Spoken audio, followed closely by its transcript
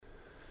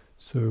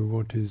So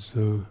what is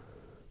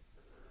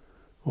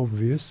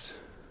obvious,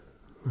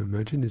 I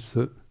imagine, is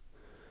that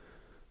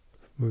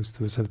most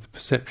of us have the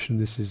perception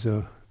this is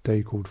a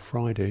day called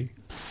Friday,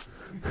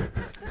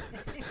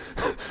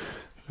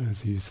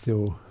 as you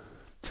still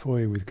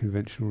toy with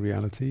conventional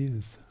reality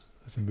as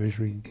a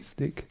measuring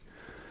stick,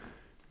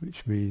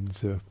 which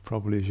means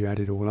probably as you add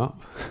it all up,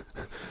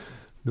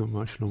 not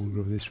much longer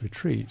of this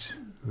retreat.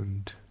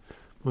 And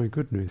my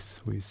goodness,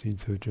 we seem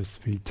to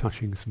just be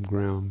touching some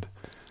ground.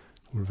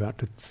 We're about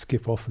to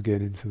skip off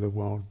again into the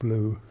wild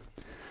blue.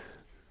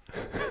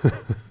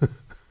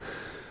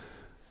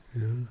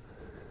 Yeah.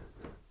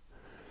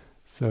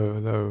 So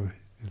although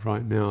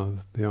right now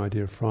the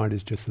idea of Friday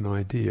is just an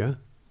idea,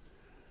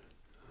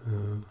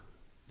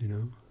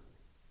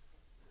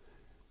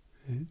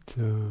 it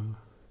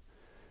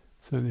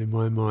certainly in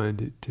my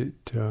mind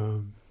it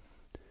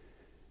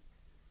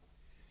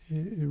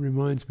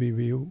reminds me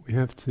we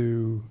have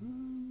to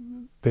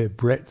bear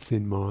breadth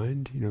in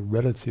mind,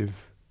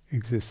 relative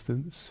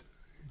existence,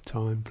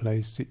 time,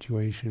 place,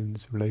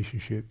 situations,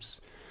 relationships,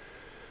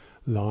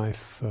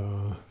 life,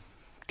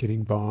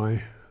 getting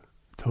by,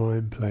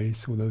 time,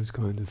 place, all those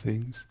kinds of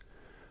things,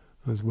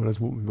 as well as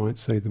what we might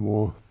say the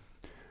more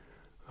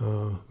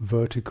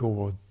vertical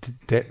or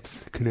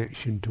depth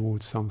connection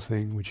towards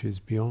something which is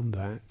beyond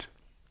that.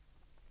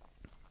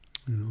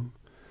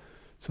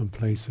 Some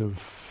place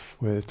of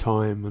where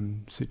time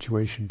and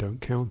situation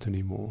don't count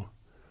anymore.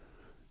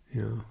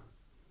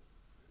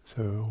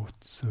 So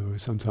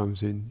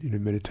sometimes in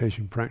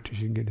meditation practice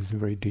you can get into some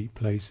very deep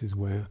places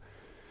where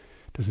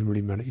it doesn't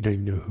really matter. You don't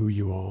even know who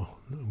you are,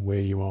 where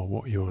you are,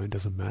 what you are. It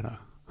doesn't matter.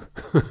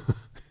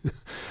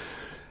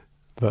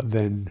 But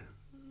then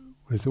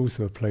there's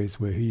also a place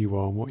where who you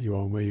are and what you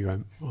are and where you are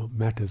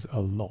matters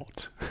a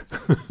lot.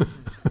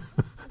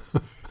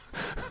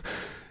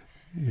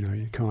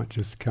 You can't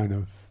just kind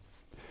of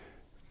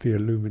be a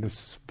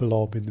luminous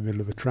blob in the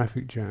middle of a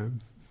traffic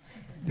jam.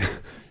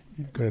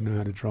 You've got to know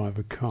how to drive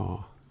a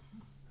car.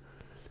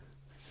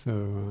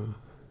 So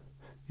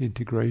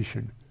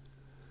integration.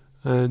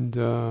 And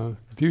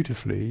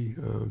beautifully,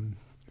 of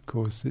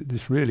course,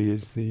 this really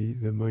is the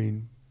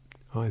main,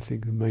 I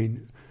think, the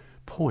main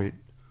point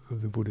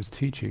of the Buddha's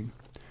teaching.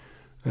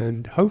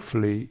 And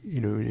hopefully,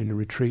 in a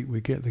retreat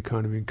we get the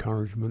kind of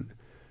encouragement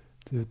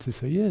to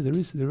say,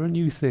 there are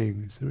new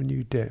things, there are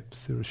new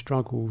depths, there are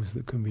struggles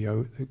that can be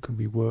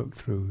worked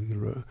through,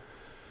 there are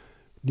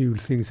new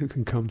things that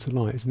can come to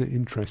light. Isn't it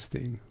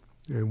interesting?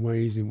 And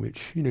ways in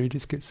which you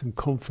just get some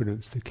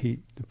confidence to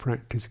keep the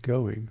practice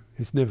going.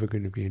 It's never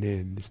going to be an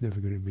end. It's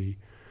never going to be,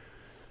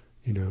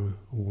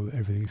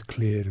 everything's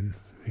cleared and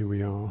here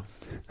we are.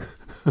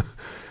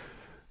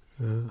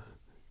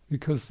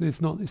 Because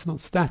it's not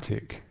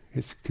static.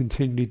 It's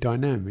continually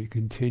dynamic.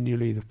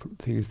 Continually, the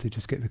thing is to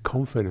just get the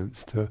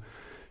confidence to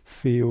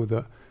feel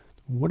that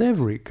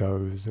whatever it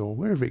goes or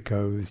wherever it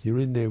goes, you're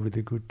in there with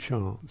a good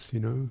chance.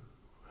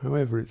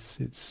 However,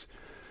 it's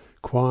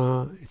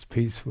quiet, it's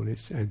peaceful,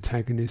 it's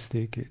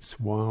antagonistic, it's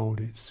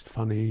wild, it's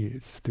funny,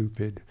 it's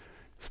stupid.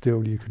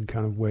 Still, you can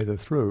kind of weather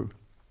through.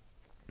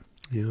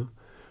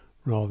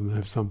 Rather than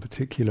have some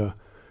particular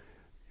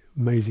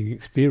amazing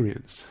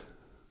experience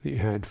that you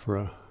had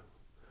for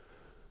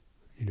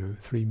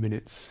 3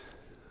 minutes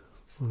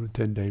on a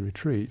 10-day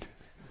retreat,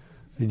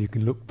 and you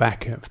can look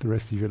back at for the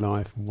rest of your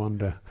life and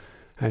wonder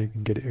how you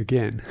can get it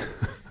again.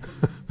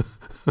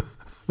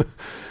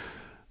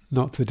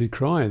 Not to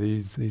decry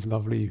these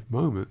lovely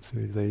moments,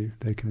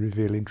 they can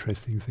reveal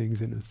interesting things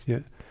in us.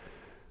 Yet,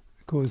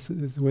 of course,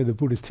 where the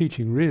Buddha's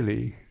teaching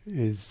really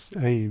is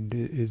aimed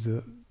is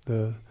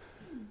the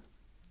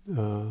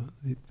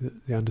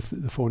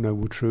Four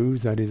Noble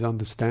Truths, that is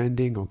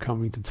understanding or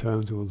coming to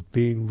terms with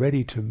being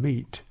ready to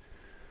meet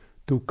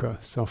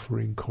dukkha,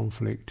 suffering,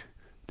 conflict,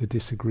 the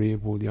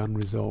disagreeable, the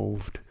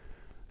unresolved,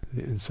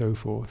 and so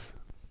forth.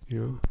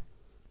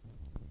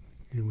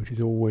 Which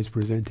is always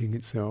presenting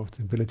itself,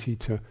 the ability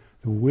the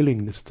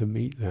willingness to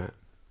meet that,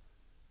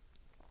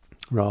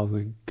 rather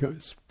than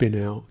spin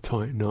out,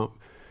 tighten up,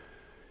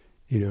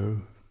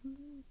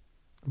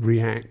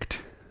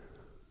 react.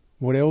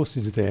 What else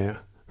is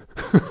there?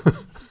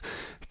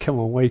 Come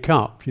on, wake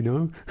up,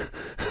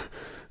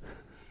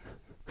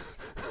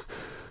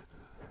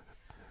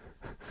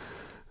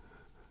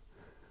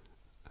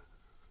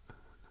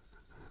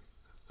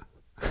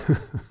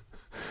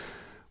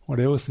 What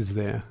else is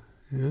there?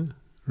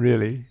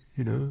 Really,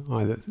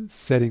 either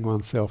setting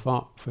oneself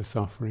up for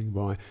suffering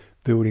by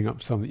building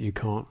up something you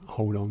can't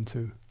hold on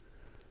to.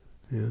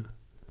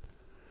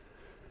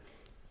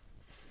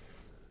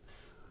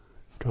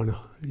 Trying to,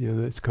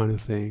 that kind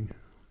of thing.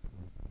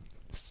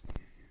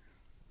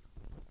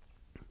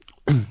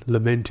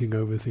 Lamenting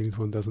over things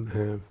one doesn't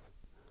have.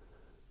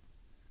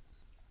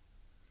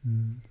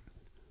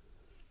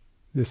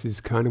 This is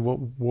kind of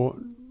what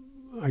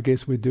I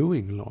guess we're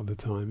doing a lot of the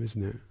time,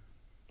 isn't it?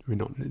 I mean,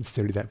 not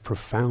necessarily that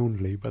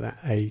profoundly, but that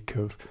ache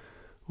of,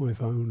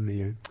 if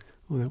only, that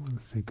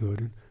wasn't so good,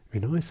 and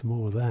it'd be nice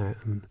more of that,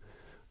 and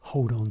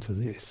hold on to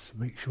this,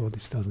 make sure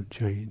this doesn't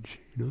change,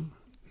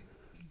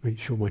 make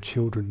sure my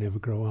children never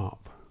grow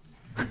up.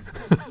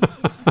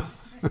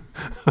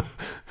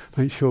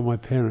 Make sure my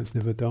parents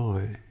never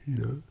die,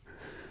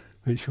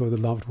 Make sure the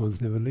loved ones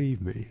never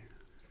leave me.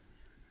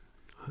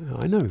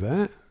 I know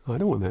that. I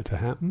don't want that to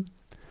happen.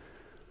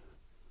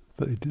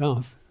 But it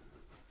does.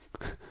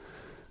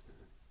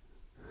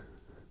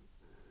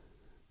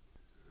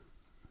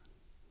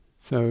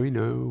 So,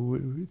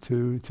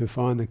 to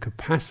find the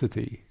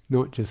capacity,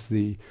 not just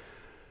the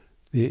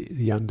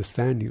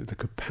understanding of the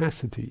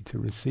capacity to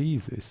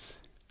receive this,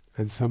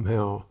 and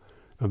somehow,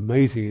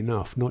 amazing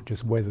enough, not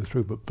just weather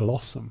through, but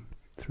blossom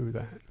through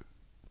that.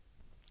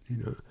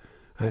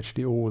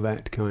 Actually all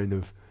that kind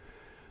of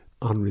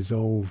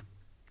unresolved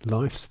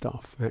life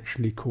stuff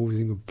actually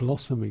causing a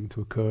blossoming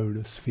to occur in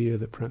a sphere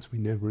that perhaps we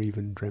never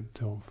even dreamt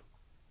of.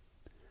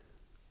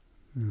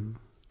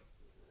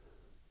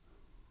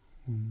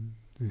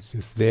 It's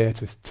just there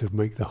to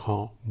make the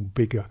heart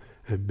bigger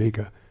and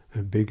bigger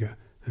and bigger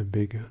and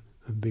bigger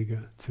and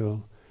bigger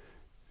till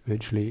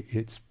eventually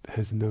it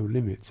has no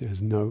limits. It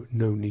has no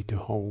need to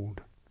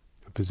hold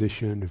a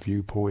position, a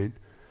viewpoint,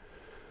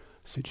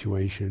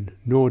 situation,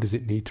 nor does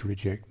it need to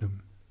reject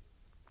them.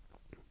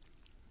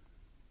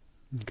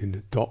 You can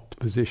adopt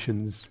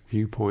positions,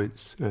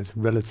 viewpoints as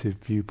relative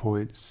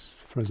viewpoints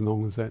for as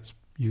long as that's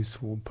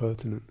useful and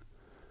pertinent.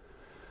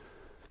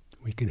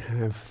 We can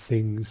have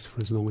things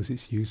for as long as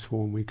it's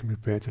useful and we can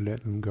prepare to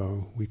let them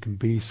go. We can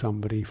be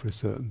somebody for a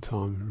certain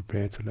time and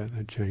prepare to let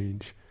that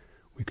change.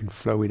 We can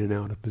flow in and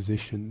out of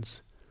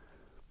positions.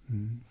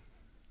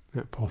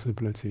 That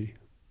possibility.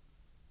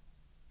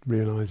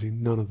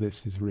 Realizing none of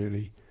this is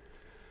really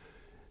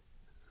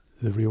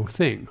the real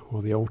thing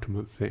or the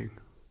ultimate thing.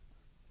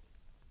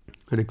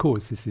 And of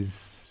course this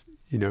is,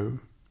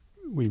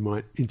 we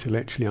might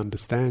intellectually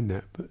understand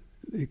that, but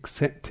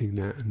accepting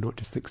that, and not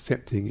just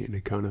accepting it in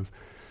a kind of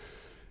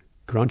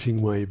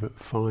grudging way, but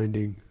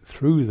finding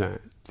through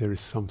that there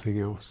is something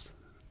else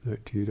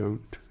that you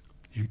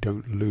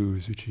don't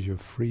lose, which is your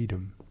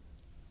freedom.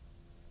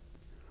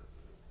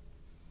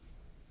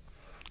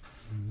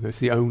 That's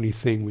the only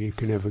thing we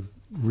can ever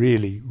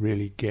really,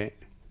 really get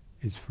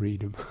is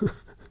freedom.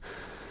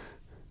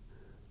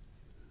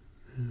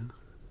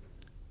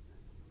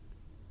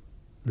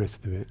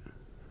 Rest of it,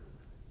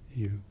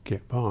 you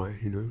get by,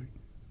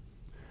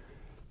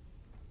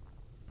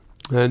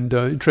 And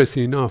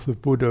interestingly enough, the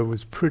Buddha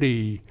was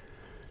pretty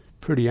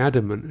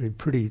adamant and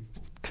pretty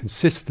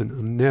consistent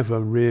on never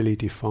really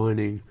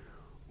defining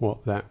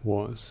what that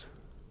was.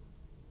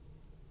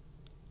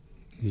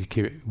 You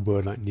keep it a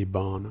word like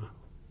nibbana,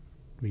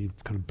 kind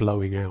of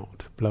blowing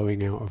out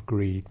of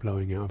greed,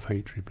 blowing out of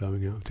hatred,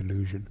 blowing out of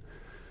delusion.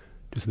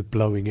 Just the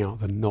blowing out,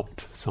 the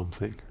not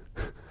something.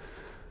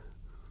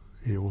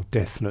 Or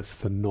deathless,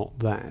 the not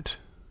that.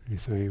 You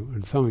say,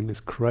 and something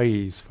that's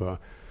craves for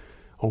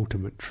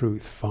ultimate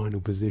truth, final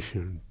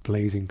position,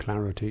 blazing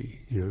clarity,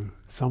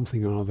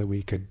 something or other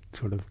we could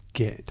sort of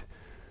get,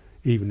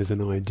 even as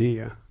an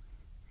idea.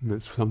 And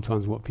that's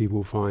sometimes what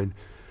people find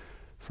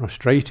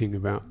frustrating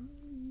about,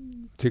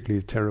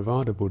 particularly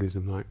Theravada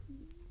Buddhism, like,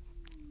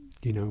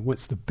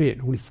 what's the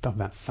bit? All this stuff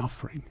about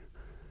suffering.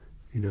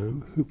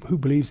 Who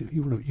believes it?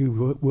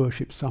 You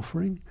worship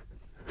suffering?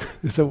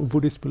 Is that what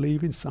Buddhists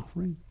believe in,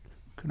 suffering?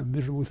 What kind of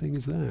miserable thing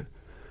is that?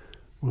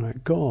 Well,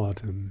 like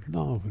God and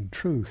love and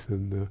truth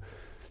and the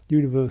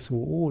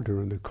universal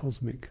order and the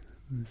cosmic.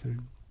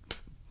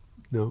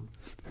 No.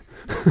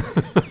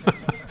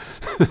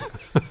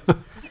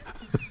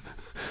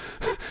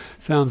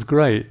 Sounds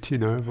great,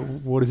 but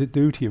what does it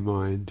do to your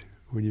mind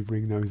when you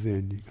bring those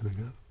in? You kind of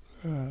go,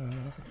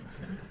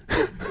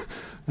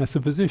 That's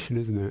a position,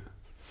 isn't it?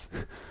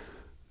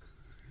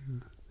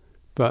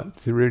 But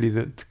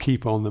to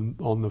keep on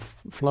the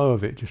flow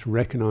of it, just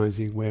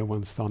recognizing where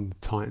one's starting to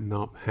tighten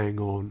up, hang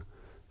on.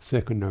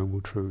 Second noble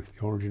truth,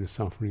 the origin of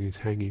suffering is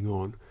hanging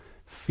on,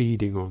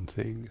 feeding on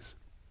things,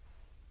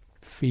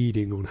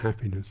 feeding on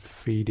happiness,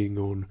 feeding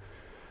on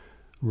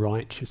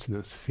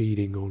righteousness,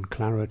 feeding on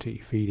clarity,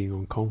 feeding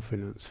on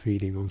confidence,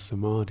 feeding on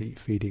samadhi,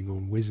 feeding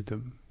on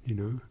wisdom,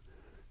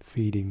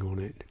 feeding on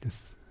it,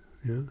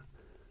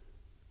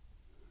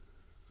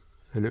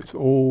 And it's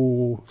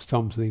all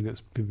something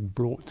that's been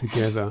brought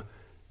together,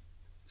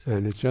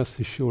 and it's just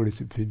as surely as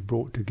it's been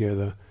brought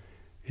together,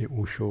 it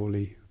will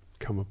surely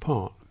come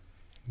apart.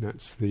 And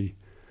that's the,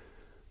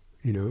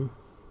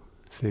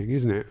 thing,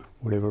 isn't it?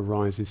 Whatever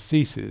rises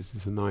ceases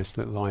is a nice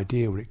little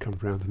idea when it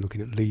comes around to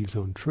looking at leaves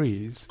on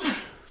trees.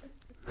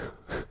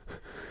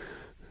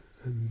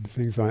 And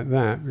things like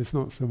that. It's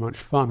not so much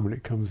fun when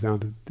it comes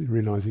down to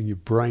realising your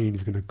brain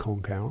is going to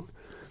conk out.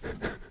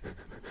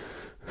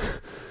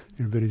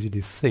 Your ability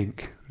to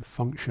think,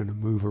 function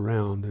and move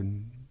around,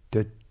 and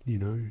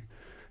your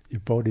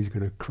body's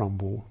going to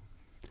crumble,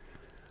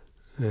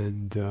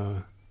 and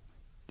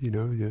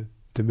your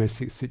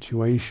domestic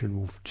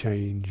situation will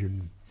change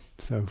and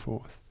so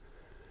forth.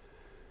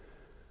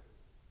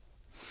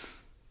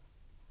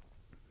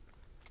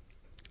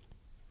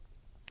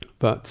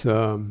 But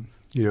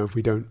if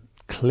we don't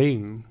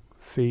cling,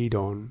 feed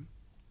on,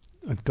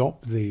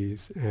 adopt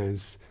these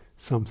as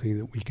something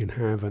that we can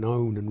have and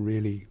own and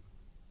really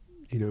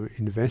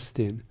invest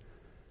in,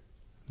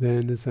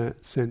 then there's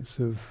that sense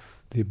of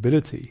the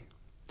ability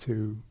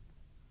to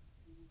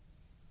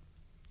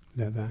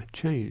let that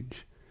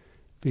change.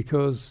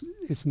 Because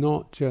it's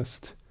not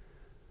just,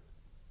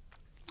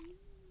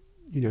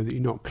 that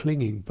you're not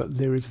clinging, but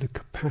there is the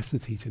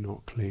capacity to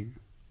not cling,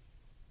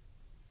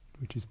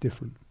 which is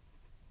different.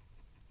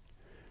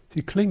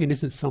 See, clinging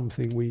isn't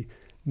something we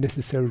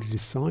necessarily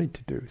decide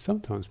to do.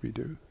 Sometimes we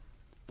do.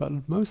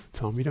 But most of the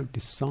time we don't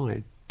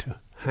decide to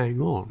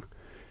hang on.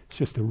 It's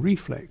just a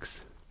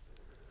reflex.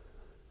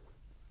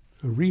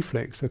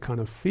 A kind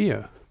of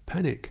fear,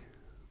 panic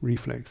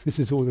reflex. This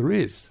is all there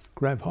is.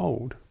 Grab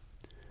hold.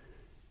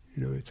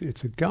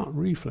 It's a gut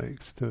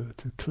reflex to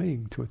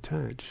cling, to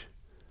attach.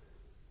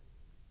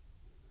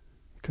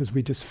 Because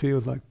we just feel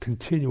like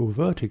continual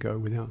vertigo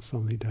without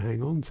something to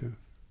hang on to.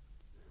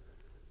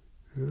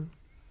 Yeah?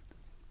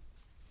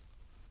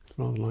 It's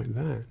rather like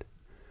that.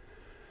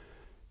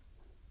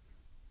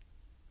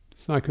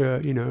 It's like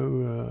a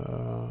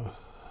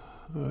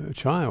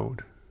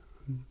child,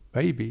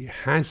 baby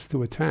has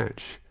to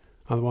attach,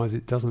 otherwise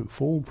it doesn't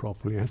form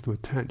properly. It has to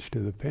attach to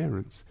the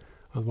parents,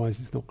 otherwise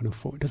it's not going to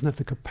form. It doesn't have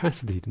the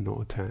capacity to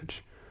not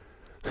attach.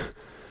 It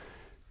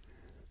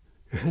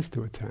has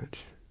to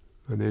attach,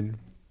 and then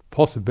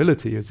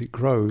possibility as it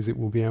grows, it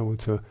will be able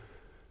to,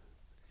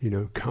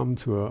 come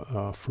to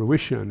a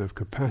fruition of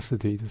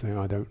capacity to say,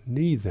 I don't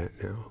need that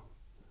now.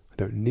 I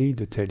don't need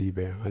the teddy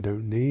bear. I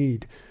don't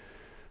need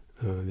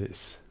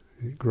this.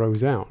 It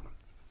grows out,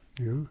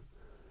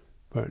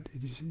 but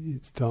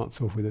it starts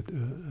off with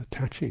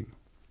attaching.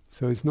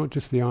 So it's not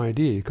just the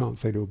idea. You can't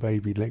say to a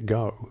baby, let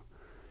go,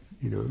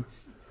 It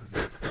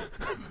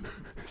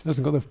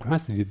hasn't got the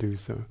capacity to do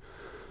so.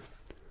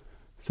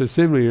 So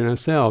similarly in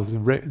ourselves,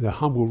 the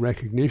humble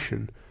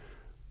recognition,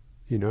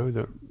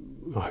 that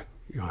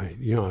I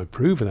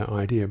approve of that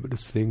idea, but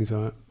there's things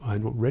I'm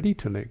not ready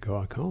to let go.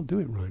 I can't do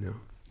it right now.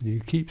 You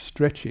keep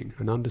stretching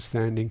and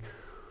understanding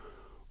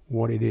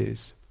what it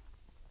is,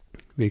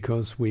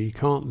 because we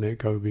can't let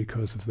go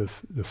because of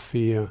the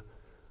fear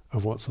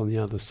of what's on the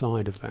other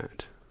side of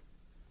that,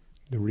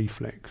 the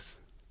reflex.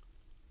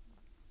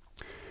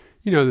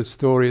 The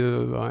story,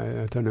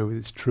 I don't know if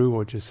it's true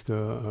or just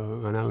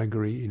an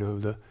allegory,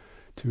 the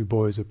two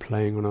boys are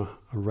playing on a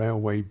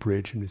railway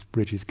bridge, and this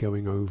bridge is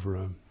going over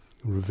a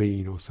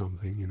ravine or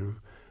something, and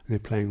they're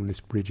playing on this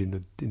bridge in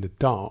the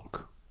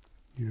dark,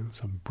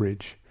 some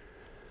bridge,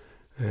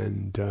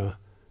 and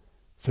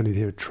suddenly they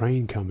hear a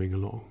train coming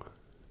along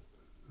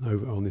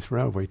over on this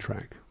railway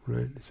track,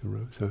 right? It's a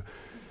road. So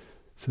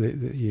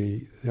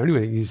the only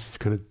way is to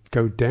kind of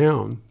go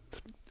down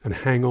and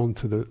hang on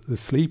to the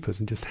sleepers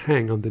and just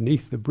hang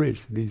underneath the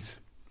bridge, these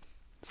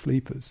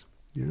sleepers.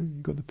 You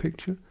got the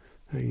picture?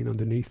 Hanging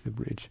underneath the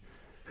bridge,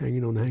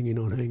 hanging on,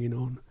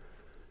 and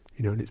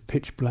it's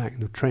pitch black,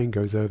 and the train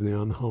goes over and they're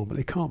unharmed, but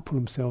they can't pull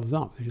themselves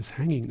up. They're just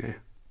hanging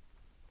there.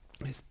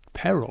 It's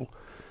peril,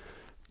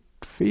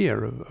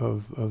 fear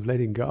of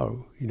letting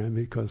go,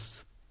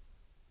 because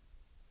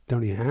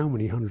don't know how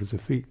many hundreds of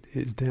feet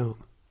it's down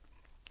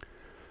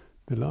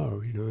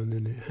below, and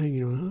then they're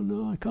hanging on. Oh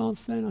no, I can't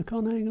stand. I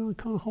can't hang on.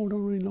 I can't hold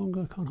on any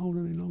longer. I can't hold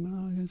on any longer.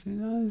 Oh,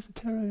 it's a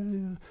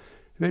terror.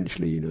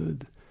 Eventually,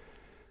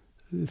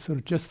 sort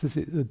of just as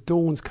the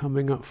dawn's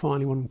coming up,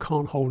 finally one of them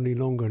can't hold any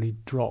longer, and he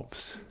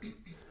drops,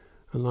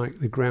 and like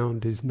the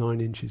ground is 9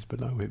 inches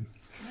below him.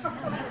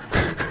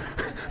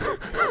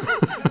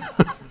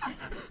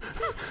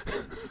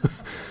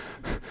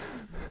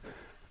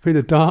 But in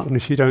the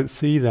darkness you don't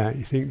see that.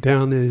 You think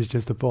down there is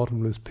just a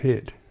bottomless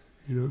pit,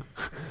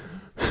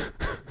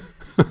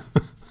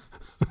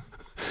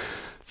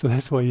 So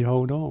that's why you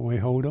hold on. We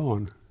hold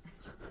on.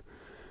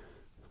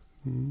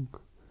 And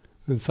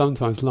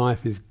sometimes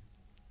life is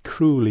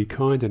cruelly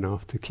kind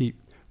enough to keep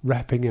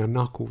rapping our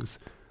knuckles,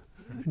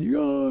 and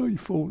you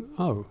fall.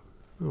 Oh,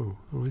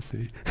 I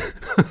see.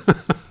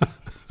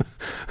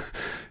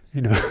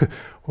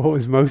 What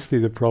was mostly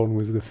the problem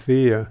was the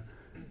fear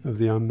of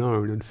the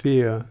unknown, and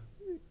fear.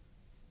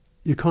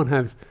 You can't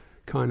have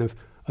kind of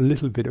a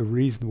little bit of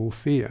reasonable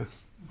fear.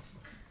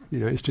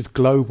 It's just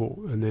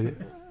global, and then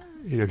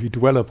if you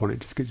dwell upon it, it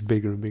just gets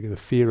bigger and bigger. The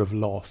fear of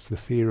loss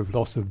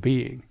of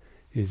being,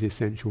 is the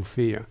essential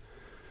fear.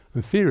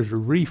 And fear is a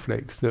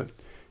reflex that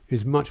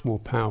is much more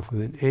powerful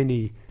than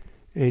any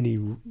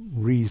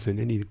reason,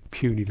 any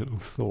puny little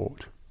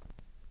thought.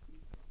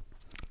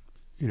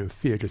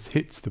 Fear just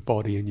hits the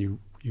body, and you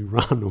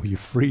run, or you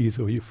freeze,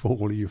 or you fall,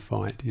 or you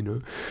fight.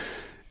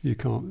 You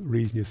can't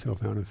reason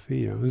yourself out of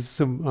fear. I was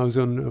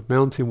on a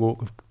mountain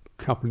walk a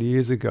couple of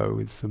years ago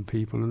with some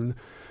people, and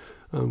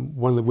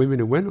one of the women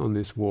who went on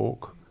this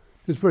walk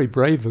was very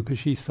brave because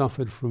she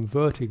suffered from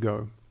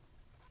vertigo,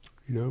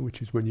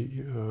 which is when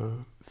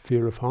you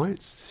fear of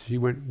heights. She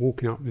went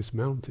walking up this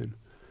mountain.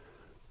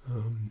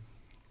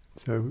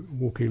 So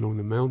walking along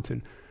the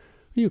mountain,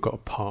 you've got a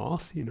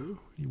path, you're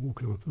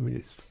walking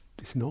along.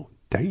 It's not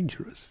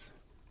dangerous.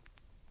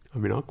 I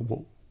can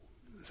walk.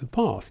 There's a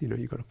path,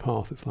 you've got a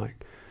path that's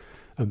like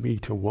 1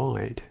 meter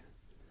wide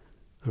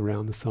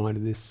around the side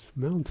of this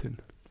mountain.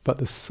 But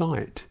the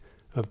sight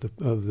of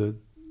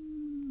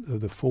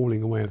the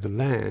falling away of the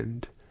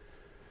land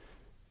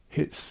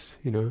hits,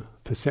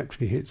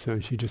 perceptually hits her,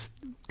 and she just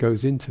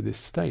goes into this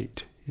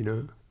state,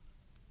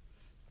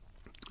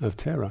 of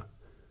terror.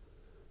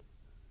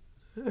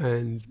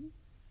 And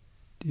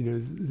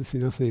there's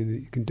nothing that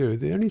you can do.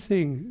 The only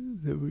thing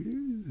that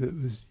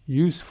was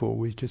useful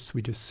was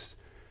we just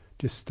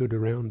stood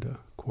around her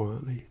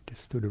quietly,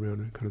 just stood around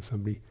her, kind of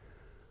somebody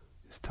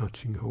just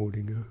touching,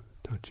 holding her,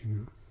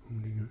 holding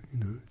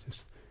her.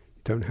 Just,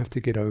 you don't have to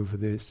get over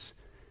this.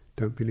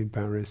 Don't feel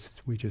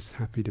embarrassed. We're just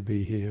happy to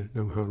be here.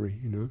 No hurry,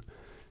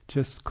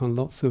 Just kind of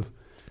lots of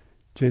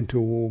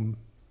gentle, warm,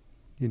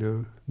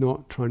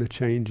 not trying to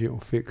change it or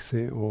fix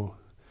it or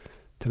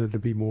tell her to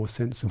be more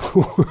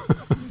sensible.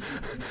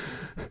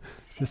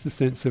 Just a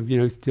sense of,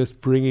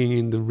 just bringing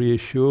in the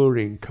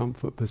reassuring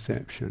comfort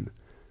perception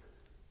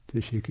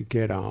that she could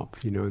get up,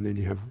 and then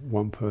you have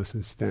one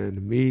person stand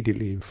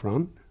immediately in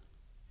front,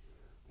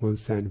 one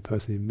standing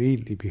person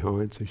immediately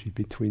behind, so she's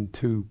between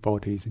two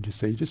bodies, and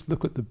just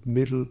look at the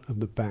middle of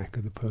the back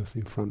of the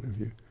person in front of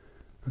you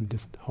and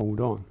just hold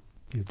on,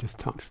 just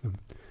touch them,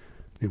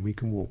 then we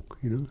can walk,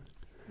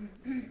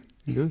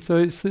 So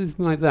it's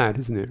like that,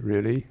 isn't it,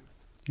 really?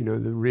 The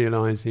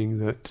realizing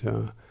that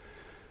our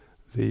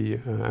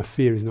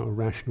fear is not a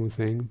rational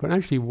thing, but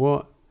actually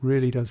what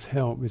really does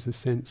help is a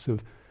sense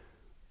of,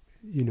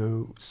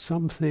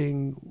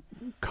 something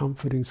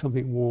comforting,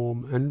 something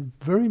warm, and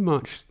very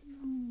much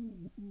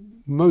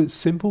most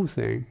simple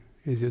thing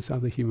is just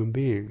other human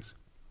beings.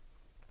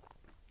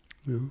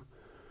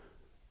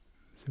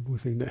 Simple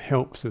thing that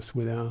helps us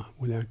with our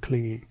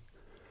clinging.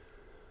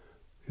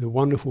 The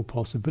wonderful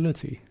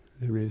possibility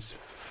there is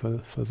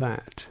for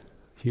that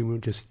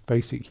just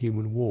basic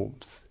human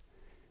warmth,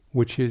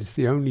 which is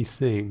the only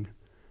thing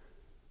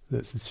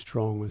that's as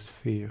strong as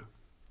fear.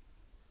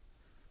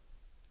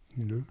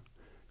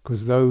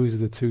 Because those are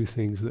the two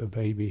things that a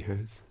baby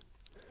has,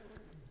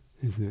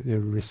 isn't it? They're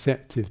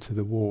receptive to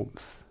the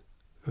warmth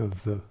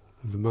of the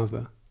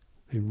mother.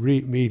 They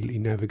immediately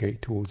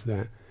navigate towards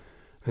that,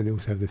 and they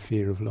also have the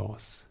fear of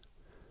loss.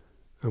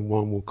 And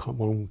one will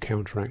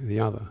counteract the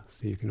other.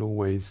 So you can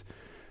always,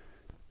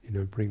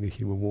 bring the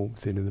human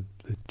warmth in, and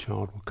the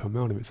child will come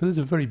out of it. So there's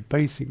a very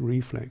basic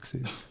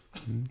reflexes.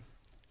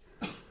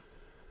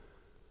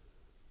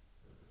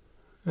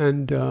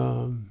 And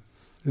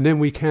then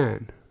we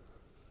can,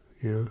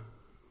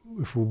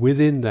 if we're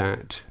within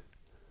that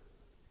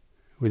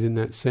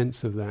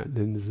sense of that,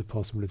 then there's a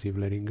possibility of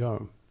letting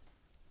go.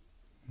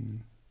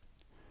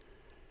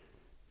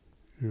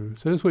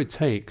 So that's what it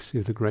takes,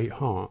 is the great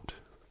heart.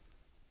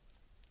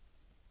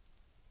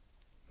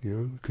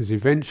 Because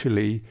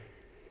eventually,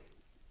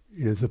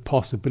 there's a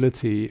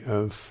possibility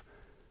of,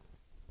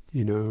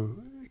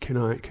 can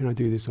I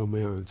do this on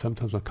my own?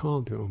 Sometimes I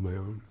can't do it on my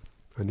own.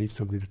 I need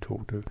somebody to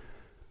talk to.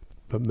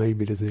 But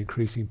maybe there's an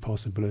increasing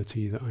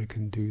possibility that I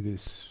can do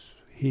this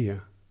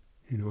here.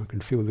 I can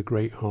feel the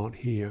great heart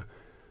here.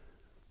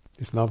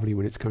 It's lovely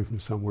when it's coming from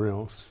somewhere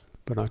else,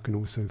 but I can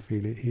also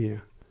feel it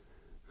here.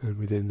 And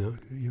within that,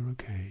 you're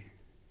okay.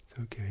 It's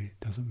okay.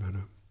 It doesn't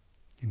matter.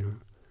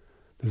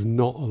 There's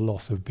not a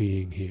loss of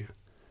being here.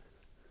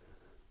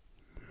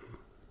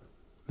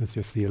 There's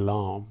just the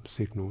alarm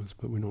signals,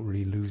 but we're not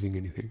really losing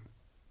anything.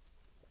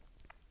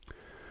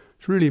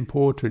 It's really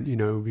important,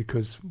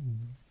 because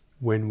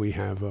when we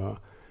have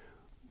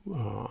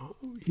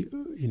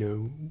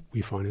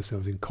we find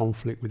ourselves in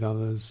conflict with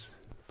others,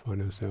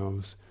 find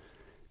ourselves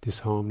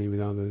disharmony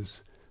with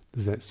others,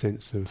 there's that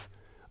sense of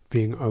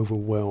being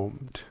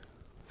overwhelmed,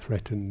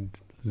 threatened,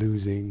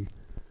 losing,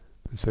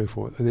 and so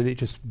forth. And then it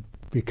just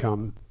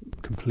becomes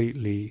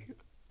completely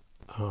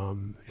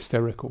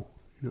hysterical,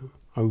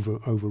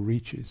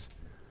 overreaches.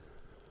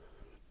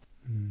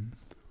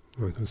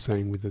 Like I was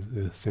saying with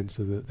the sense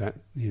of that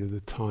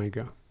the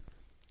tiger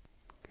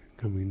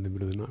coming in the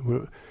middle of the night.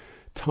 Well,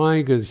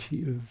 tigers,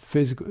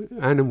 physical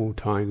animal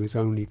tigers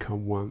only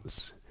come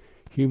once.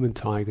 Human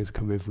tigers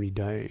come every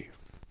day.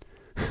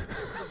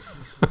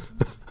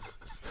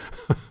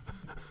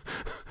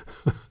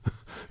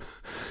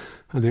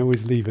 And they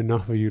always leave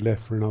enough of you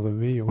left for another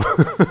meal.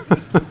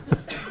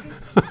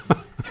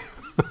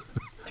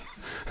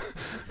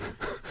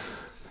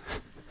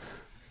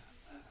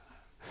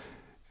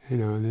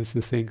 And there's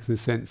the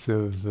sense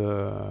of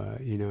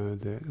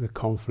the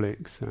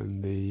conflicts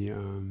and the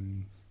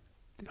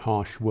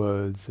harsh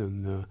words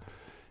and the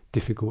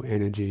difficult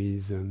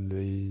energies and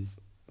the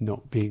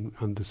not being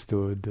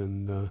understood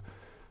and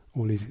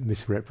all these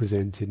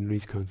misrepresented and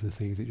these kinds of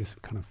things. It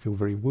just kind of feel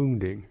very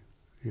wounding.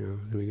 So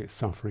we get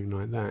suffering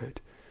like that.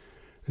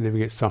 And then we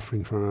get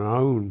suffering from our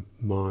own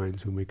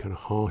minds when we're kind of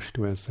harsh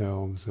to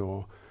ourselves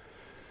or,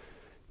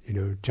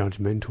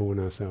 judgmental on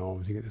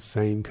ourselves. You get the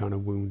same kind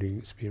of wounding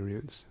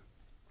experience.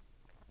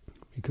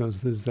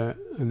 Because there's that,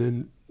 and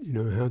then,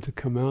 how to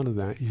come out of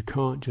that. You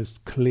can't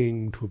just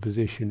cling to a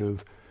position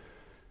of,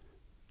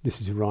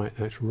 this is right,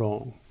 that's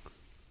wrong.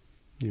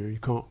 You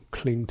can't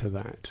cling to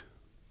that.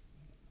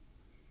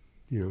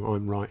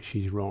 I'm right,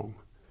 she's wrong.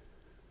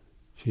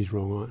 She's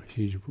wrong,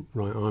 she's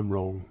right, I'm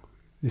wrong.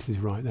 This is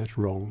right, that's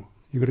wrong.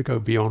 You've got to go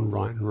beyond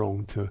right and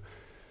wrong to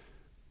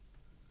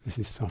this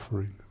is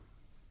suffering.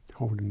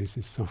 Holding this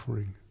is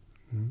suffering.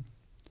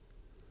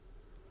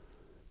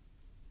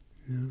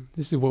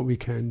 This is what we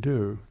can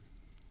do.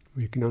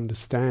 We can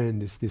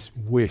understand this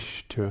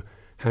wish to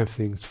have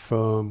things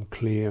firm,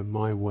 clear,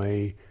 my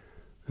way,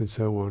 and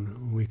so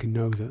on. We can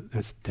know that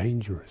that's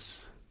dangerous.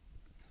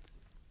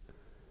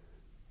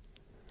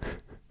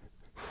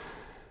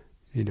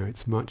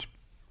 It's much,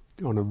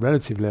 on a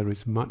relative level,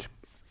 it's much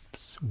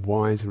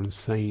wiser and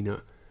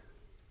saner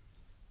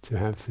to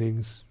have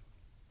things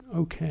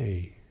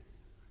okay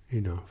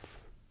enough,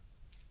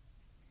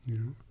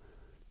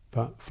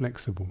 but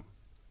flexible,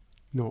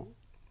 not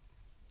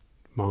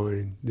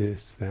mine,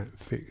 this, that,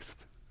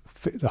 fixed.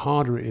 The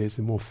harder it is,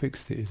 the more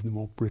fixed it is, the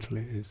more brittle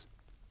it is.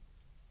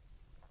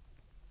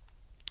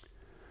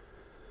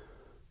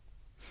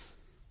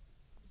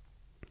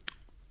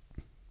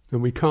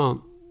 And we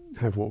can't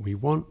have what we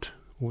want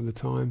all the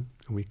time,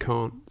 and we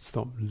can't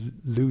stop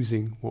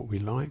losing what we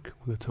like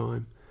all the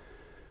time,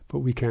 but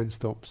we can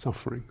stop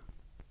suffering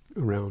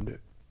around it.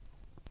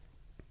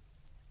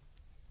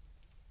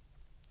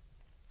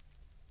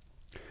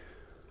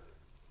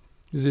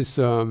 There's this,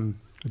 I don't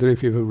know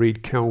if you ever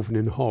read Calvin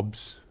and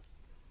Hobbes,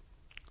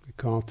 the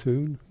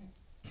cartoon.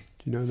 Do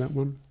you know that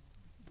one?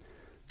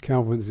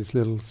 Calvin's this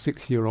little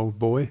 6-year-old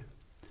boy.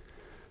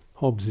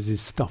 Hobbes is his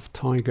stuffed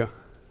tiger.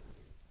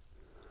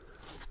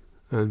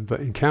 But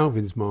in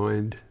Calvin's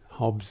mind,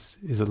 Hobbes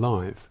is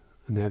alive,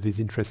 and they have these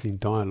interesting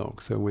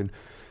dialogues. So when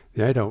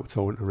the adults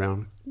aren't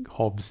around,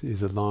 Hobbes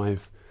is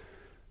alive,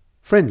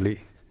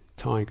 friendly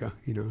tiger,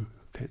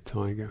 pet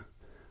tiger.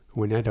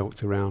 When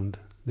adults around,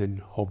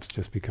 then Hobbes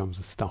just becomes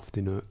a stuffed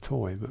inert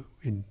toy. But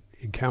in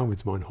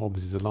Calvin's mind,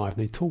 Hobbes is alive,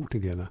 and they talk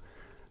together.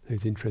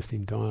 Those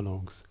interesting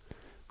dialogues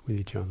with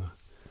each other.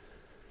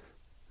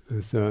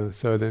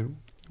 So then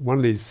one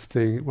of these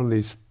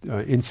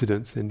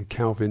incidents, and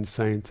Calvin's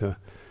saying to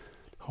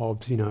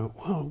Hobbes,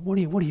 well, what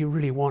do you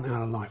really want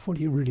out of life? What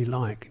do you really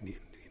like?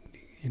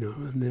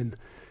 And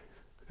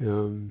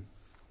then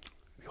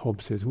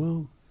Hobbes says,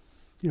 well,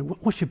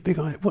 what's your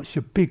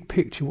big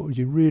picture? What would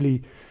you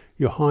really,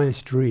 your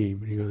highest dream?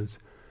 And he goes,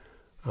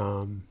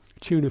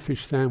 tuna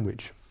fish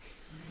sandwich.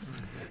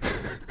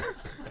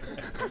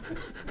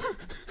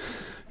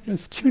 He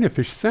goes, tuna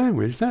fish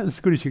sandwich? Is that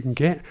as good as you can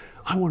get?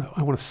 I want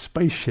a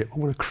spaceship. I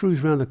want to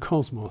cruise around the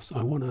cosmos.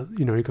 I want to,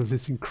 he goes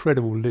this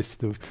incredible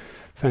list of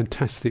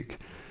fantastic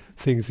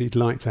things he'd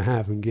like to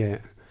have and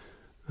get.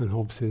 And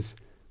Hobbes says,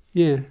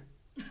 yeah,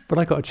 but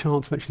I got a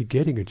chance of actually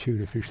getting a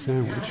tuna fish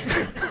sandwich.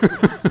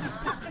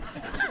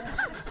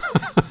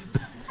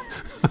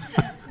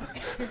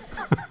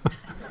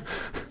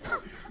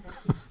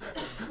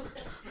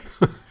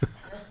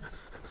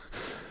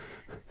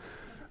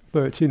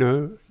 But,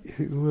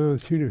 well,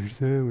 tuna fish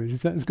sandwich,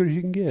 is that as good as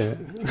you can get?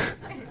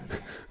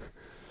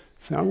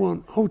 So I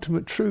want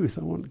ultimate truth,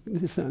 I want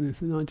this, that, and this,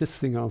 and I just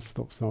think I'll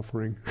stop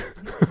suffering.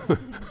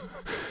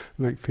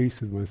 Make peace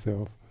with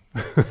myself.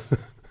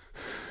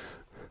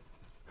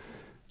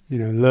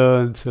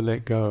 Learn to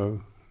let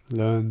go,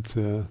 learn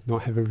to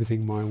not have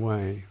everything my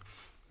way,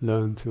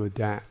 learn to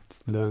adapt,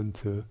 learn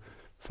to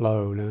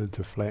flow, learn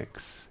to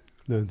flex,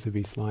 learn to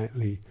be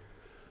slightly,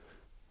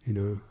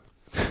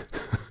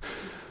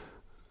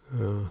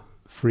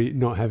 free,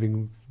 not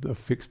having a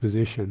fixed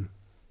position,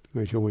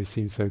 which always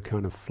seems so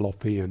kind of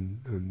floppy and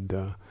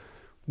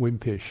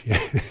wimpish.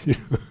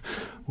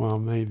 Well,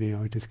 maybe I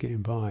was just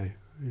getting by.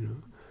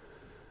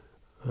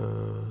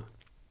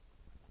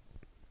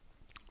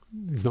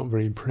 It's not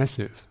very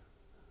impressive.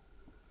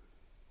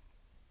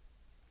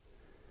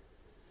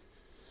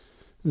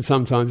 And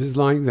sometimes it's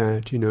like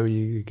that.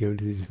 You go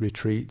to these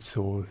retreats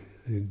or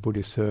in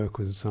Buddhist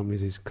circles, and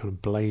somebody's this kind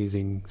of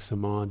blazing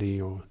samadhi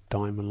or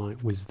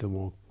diamond-like wisdom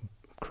or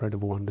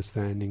incredible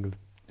understanding of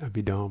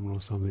Abhidharma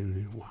or something.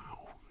 And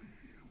wow,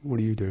 what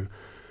do you do?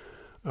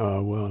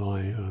 Well,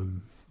 I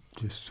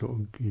just sort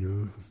of,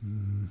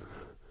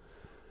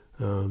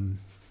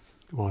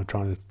 well, I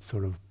try to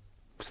sort of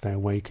stay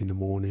awake in the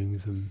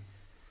mornings, and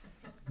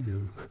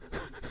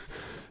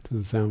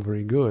doesn't sound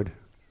very good.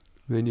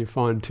 And then you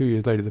find 2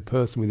 years later the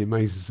person with the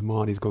amazing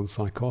samadhi has gone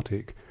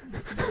psychotic.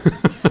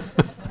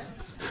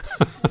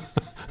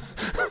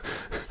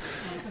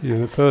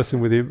 The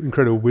person with the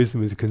incredible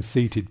wisdom is a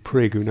conceited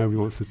prig who nobody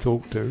wants to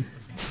talk to.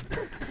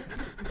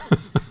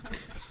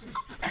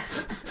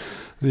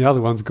 The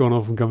other one's gone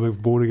off and become a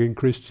born-again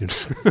Christian.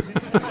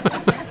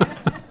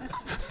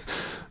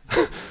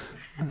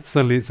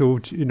 Suddenly it's all,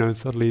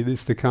 suddenly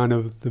it's the kind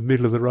of the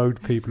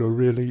middle-of-the-road people who are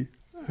really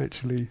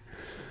actually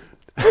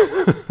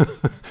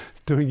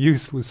doing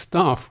useful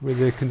stuff with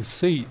their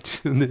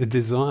conceit and their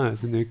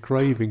desires and their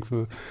craving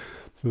for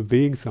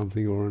being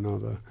something or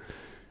another.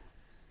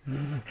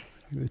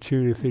 The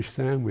tuna fish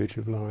sandwich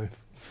of life.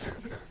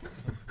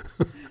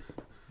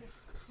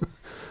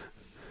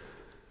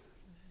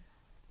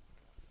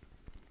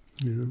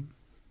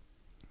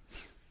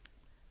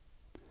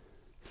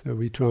 So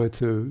we try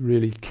to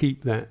really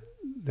keep that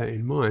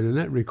in mind, and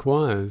that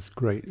requires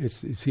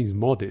it seems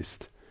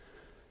modest,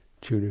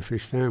 tuna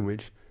fish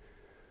sandwich,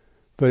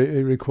 But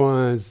it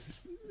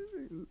requires,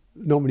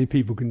 not many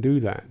people can do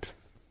that.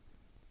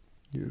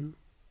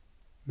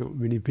 Not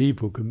many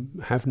people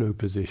can have no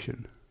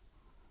position.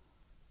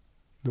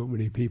 Not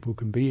many people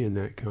can be in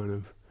that kind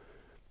of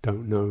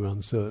don't know,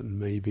 uncertain,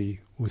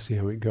 maybe, we'll see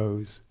how it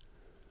goes.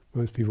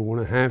 Most people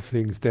want to have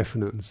things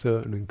definite and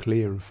certain and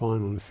clear and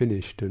final and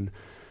finished, and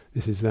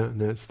this is that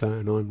and that's that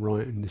and I'm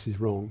right and this is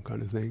wrong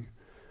kind of thing.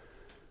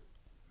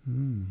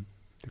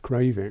 The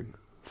craving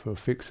for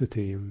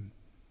fixity and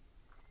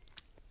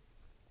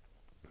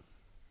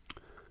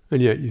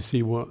yet you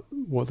see what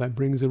that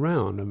brings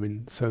around. I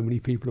mean, so many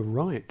people are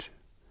right.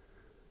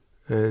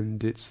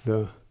 And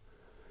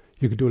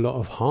you can do a lot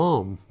of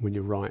harm when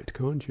you're right,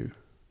 can't you?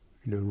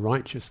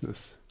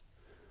 Righteousness.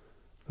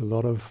 A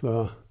lot of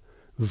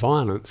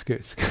violence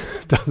gets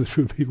done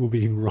through people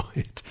being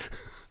right.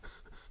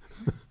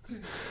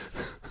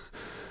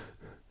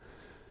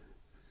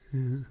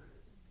 When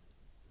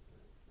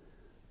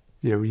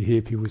you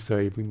hear people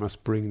say we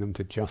must bring them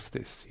to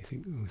justice, you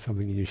think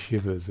something in your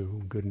shivers.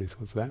 Oh goodness,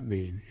 what's that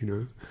mean?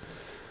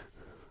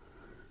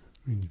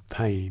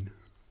 Pain,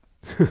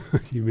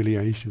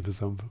 humiliation for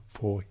some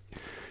poor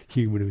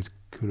human who's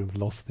kind of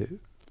lost it,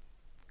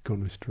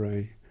 gone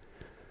astray.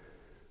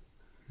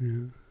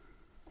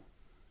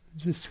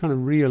 Just kind of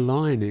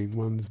realigning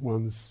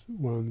one's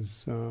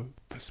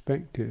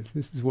perspective.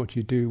 This is what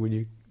you do when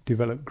you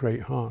develop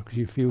great heart, because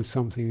you feel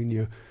something in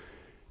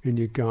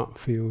your gut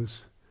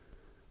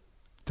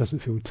doesn't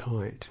feel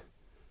tight,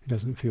 it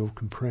doesn't feel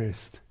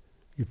compressed.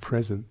 You're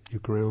present,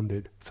 you're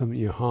grounded. Something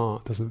in your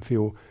heart doesn't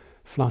feel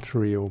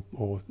fluttery or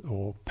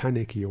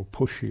panicky or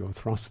pushy or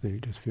thrusting.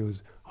 It just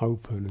feels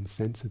open and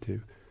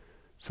sensitive.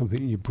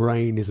 Something in your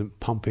brain isn't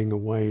pumping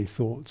away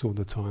thoughts all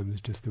the time.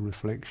 There's just a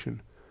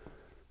reflection.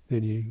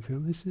 Then you feel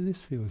this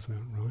feels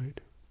about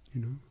right.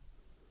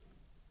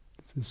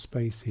 There's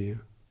space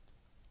here.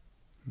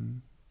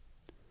 And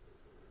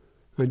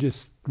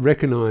just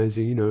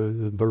recognizing,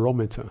 the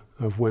barometer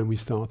of when we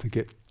start to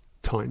get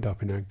tightened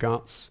up in our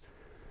guts.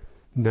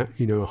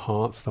 Our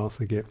heart starts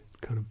to get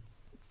kind of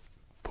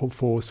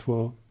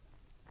forceful,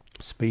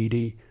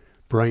 speedy.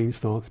 Brain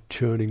starts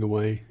churning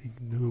away.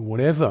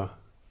 Whatever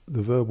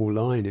the verbal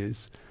line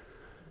is,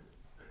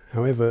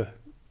 however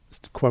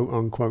quote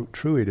unquote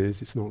true it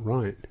is, it's not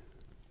right.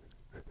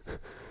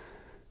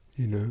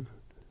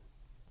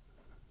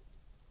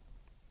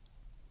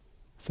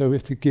 So we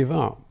have to give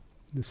up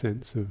the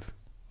sense of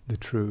the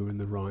true and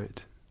the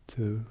right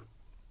to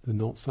the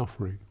not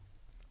suffering,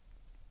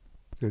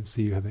 and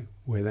see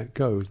where that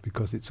goes,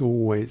 because it's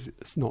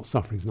not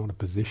suffering, it's not a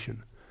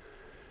position.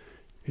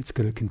 It's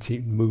going to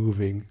continue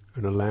moving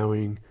and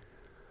allowing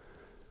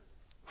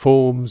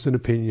forms and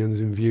opinions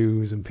and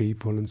views and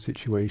people and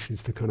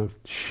situations to kind of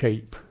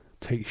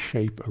take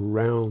shape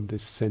around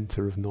this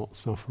center of not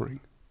suffering,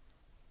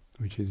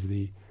 which is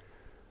the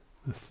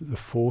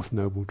fourth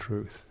noble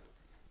truth.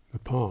 The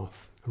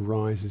path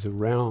arises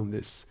around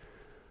this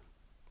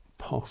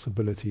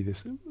possibility,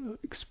 this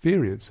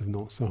experience of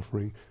not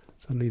suffering.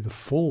 Suddenly the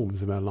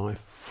forms of our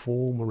life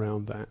form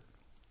around that,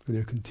 and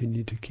they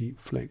continue to keep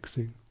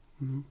flexing.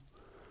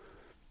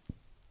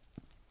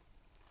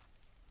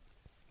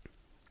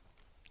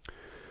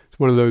 It's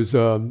one of those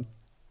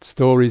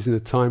stories in the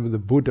time of the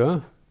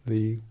Buddha,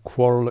 the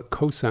quarrel at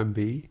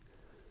Kosambi,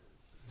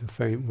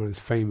 one of his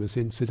famous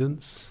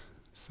incidents.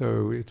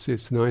 So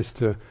it's nice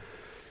to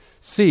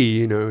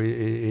see,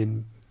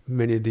 in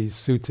many of these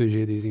suttas, you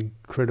have these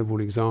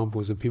incredible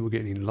examples of people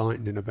getting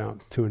enlightened in about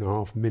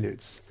 2.5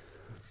 minutes.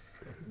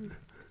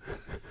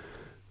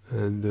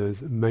 And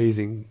there's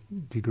amazing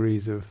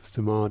degrees of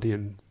samadhi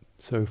and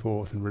so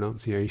forth and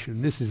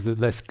renunciation. This is the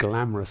less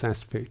glamorous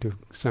aspect of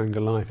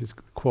Sangha life, is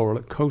the quarrel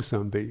at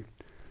Kosambi,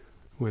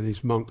 where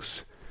these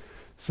monks,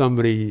 some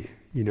kind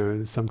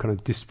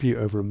of dispute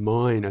over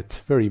a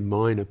very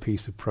minor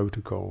piece of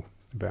protocol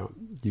about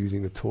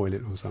using a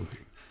toilet or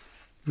something.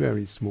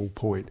 Very small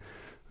point.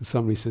 And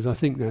somebody says, I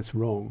think that's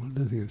wrong. I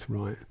don't think that's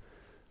right.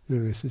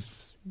 He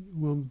says,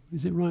 well,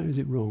 is it right or is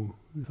it wrong?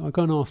 I'll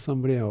go and ask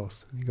somebody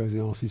else. And he goes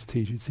and asks his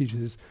teacher. His teacher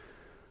says,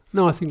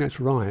 no, I think that's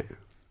right.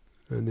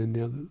 And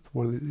then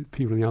one of the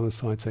people on the other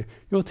side say,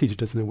 your teacher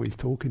doesn't know what he's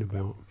talking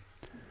about.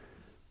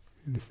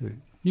 And they say,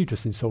 you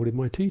just insulted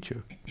my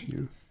teacher.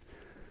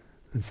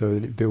 And so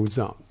then it builds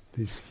up.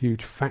 These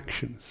huge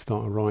factions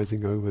start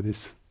arising over the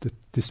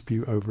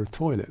dispute over a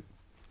toilet,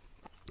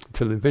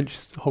 until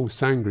eventually the whole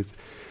Sangha is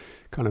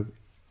kind of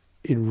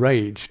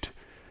enraged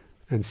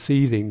and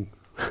seething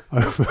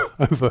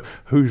over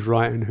who's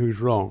right and who's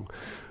wrong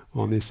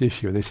on this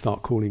issue, and they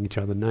start calling each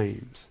other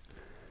names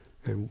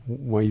and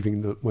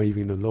waving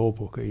the law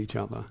book at each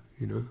other.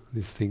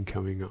 This thing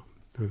coming up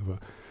over,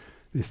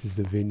 this is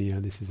the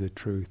Vinaya, this is the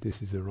truth,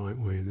 this is the right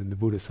way. And then the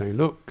Buddha saying,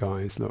 look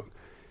guys,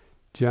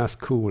 just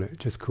cool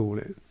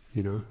it.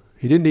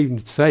 He didn't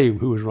even say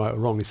who was right or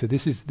wrong. He said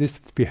this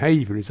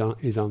behaviour is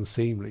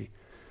unseemly.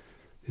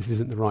 This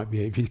isn't the right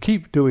behaviour. If you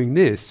keep doing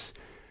this,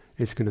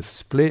 it's going to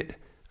split,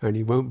 and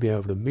you won't be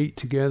able to meet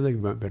together, you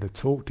won't be able to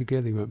talk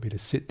together, you won't be able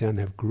to sit down and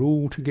have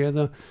gruel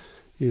together.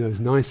 Those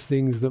nice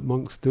things that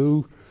monks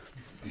do.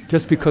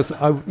 Just because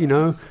you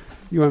won't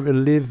be able to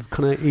live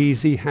kind of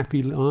easy,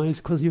 happy lives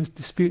because you're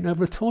disputing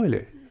over a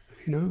toilet,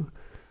 And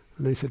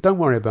they said, "Don't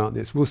worry about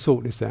this. We'll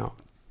sort this out,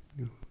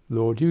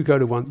 Lord. You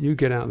get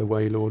out of the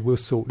way, Lord. We'll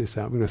sort this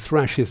out. We're going to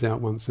thrash this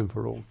out once and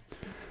for all."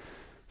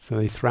 So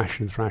they thrash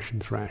and thrash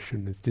and thrash,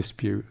 and there's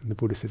dispute. And the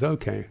Buddha says,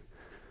 "Okay,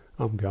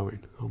 I'm going.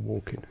 I'm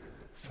walking."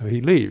 So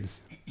he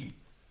leaves,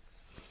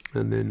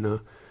 and then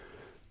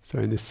so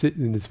in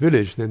this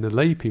village, then the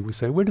lay people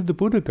say, "Where did the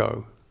Buddha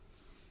go?"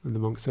 And the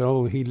monk said,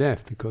 "Oh, he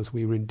left because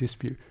we were in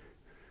dispute."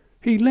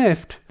 "He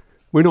left?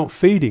 We're not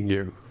feeding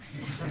you."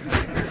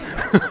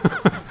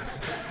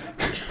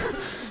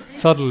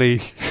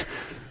 Suddenly,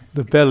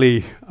 the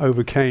belly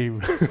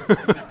overcame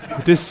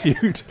the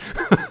dispute.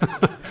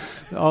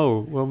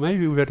 Oh, well,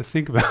 maybe we better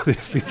think about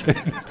this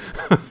again.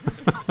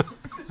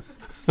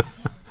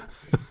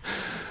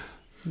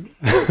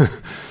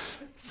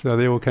 So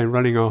they all came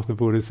running after the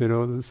Buddha and said,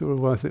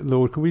 I said,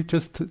 "Lord, can we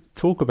just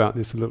talk about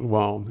this a little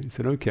while?" He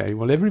said, "Okay,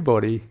 well,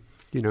 everybody,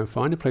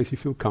 find a place you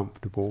feel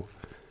comfortable,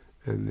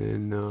 and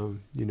then,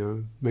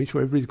 make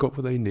sure everybody's got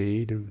what they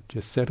need, and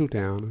just settle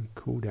down and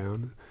cool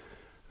down,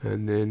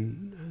 and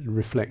then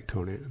reflect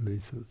on it." And they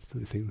sort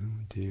of think,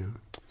 "Oh dear,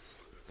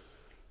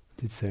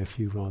 did say a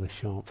few rather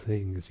sharp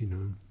things,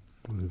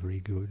 wasn't very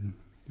good."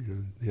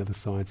 And, the other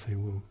side say,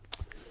 "Well,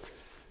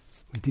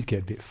 we did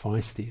get a bit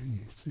feisty,"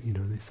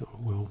 and they sort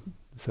of, well,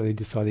 so they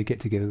decide to get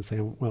together and say,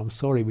 "Well, I'm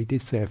sorry, we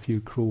did say a few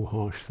cruel,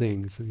 harsh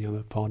things." And the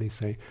other parties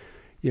say,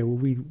 "Yeah, well,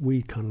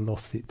 we kind of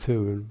lost it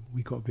too, and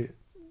we got a bit,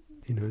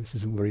 this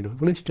isn't very nice.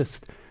 Well, let's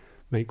just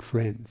make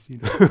friends,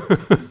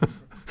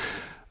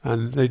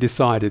 And they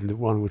decided that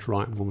one was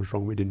right and one was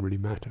wrong. It didn't really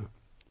matter.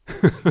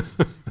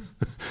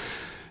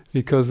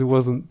 Because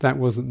that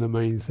wasn't the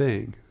main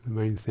thing. The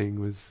main thing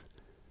was,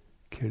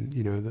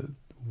 that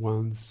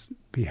one's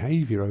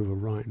behaviour over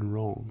right and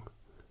wrong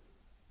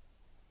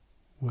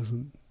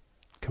wasn't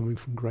coming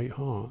from great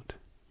heart.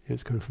 It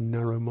was coming from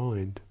narrow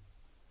mind.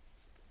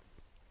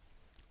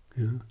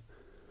 Yeah.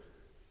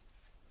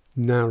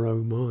 Narrow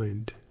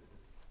mind.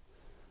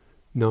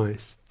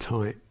 Nice,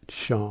 tight,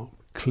 sharp,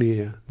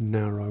 clear,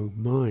 narrow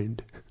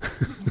mind.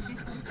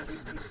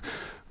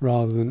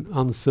 Rather than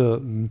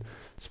uncertain,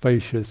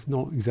 spacious,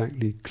 not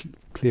exactly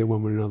clear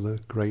one with another,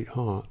 great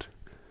heart,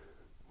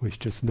 which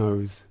just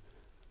knows,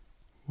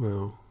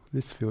 well,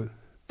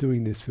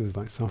 doing this feels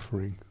like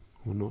suffering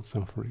or not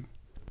suffering.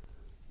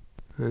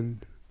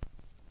 And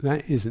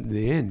that isn't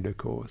the end, of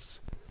course.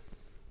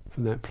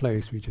 From that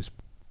place we just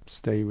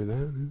stay with that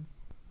and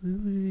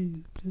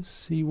we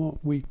just see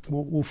what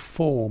will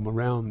form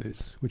around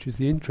this, which is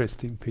the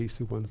interesting piece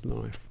of one's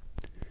life.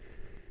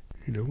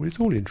 Well, it's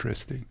all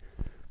interesting,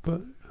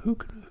 but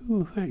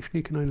who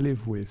actually can I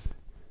live with?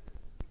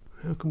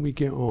 How can we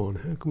get on?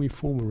 How can we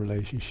form a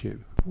relationship?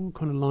 What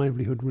kind of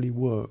livelihood really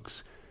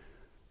works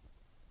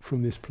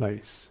from this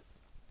place?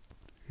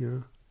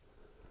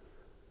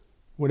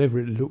 Whatever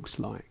it looks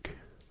like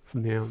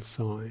from the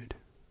outside,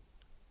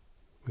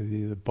 whether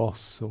you're the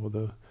boss or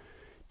the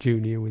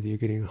junior, whether you're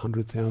getting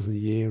 100,000 a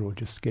year or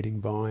just getting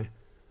by,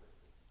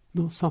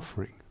 not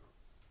suffering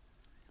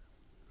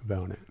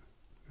about it.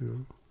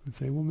 And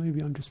say, well,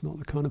 maybe I'm just not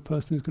the kind of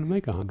person who's going to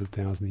make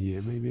 100,000 a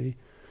year, maybe,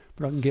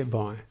 but I can get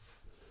by.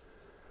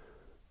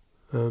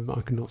 But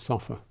I cannot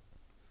suffer,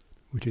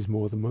 which is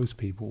more than most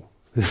people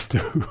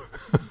do.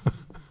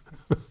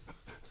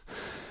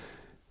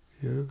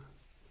 Yeah.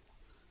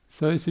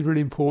 So it's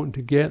really important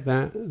to get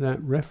that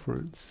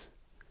reference.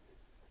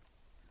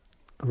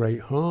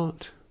 Great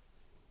heart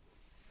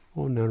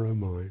or narrow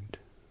mind.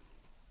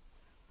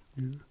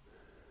 Yeah.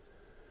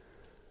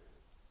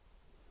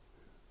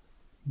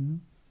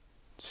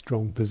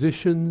 Strong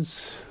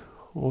positions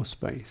or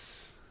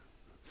space.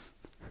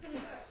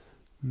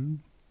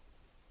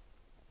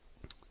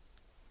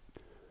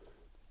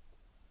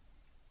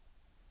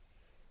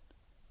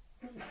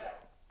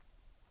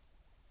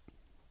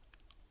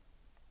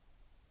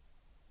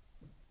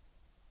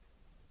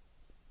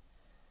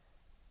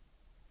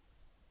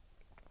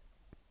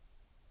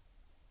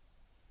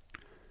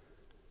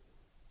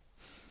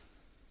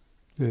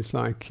 It's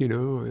like,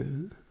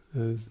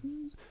 so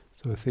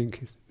I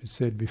think it's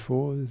said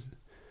before,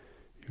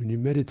 when you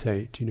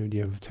meditate, do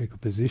you ever take a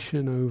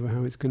position over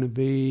how it's going to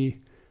be,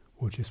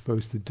 what you're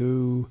supposed to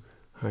do,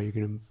 how you're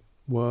going to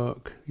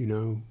work,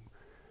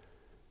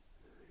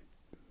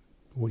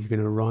 what you're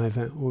going to arrive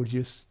at, or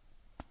just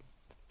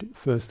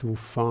first of all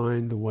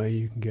find the way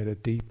you can get a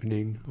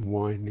deepening and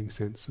widening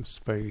sense of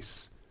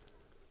space,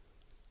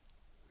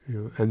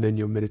 and then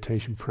your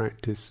meditation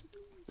practice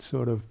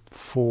sort of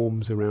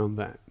forms around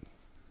that.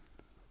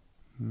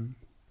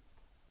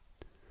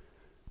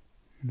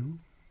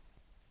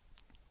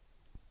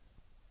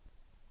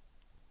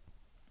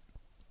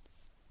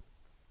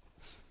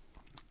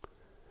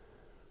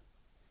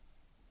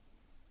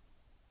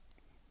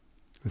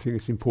 I think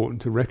it's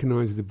important to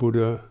recognize the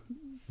Buddha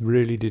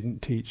really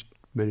didn't teach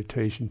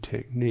meditation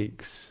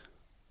techniques.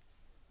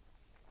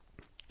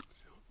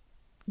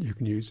 You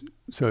can use,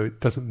 so it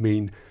doesn't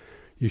mean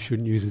you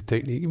shouldn't use a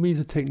technique. It means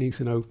the technique's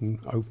an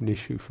open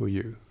issue for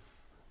you.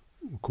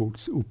 called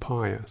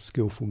upaya,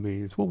 skillful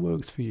means. What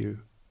works for you?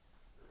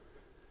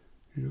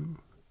 You know?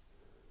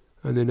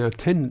 And then our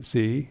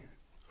tendency,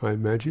 I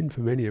imagine, for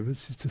many of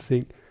us, is to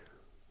think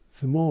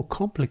the more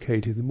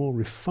complicated, the more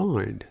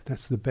refined,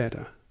 that's the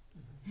better.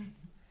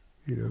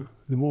 You know,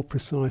 the more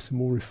precise and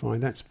more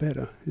refined, that's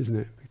better, isn't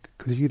it?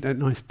 Because you get that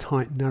nice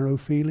tight, narrow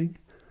feeling.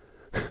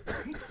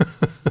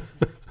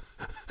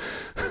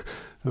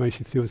 That makes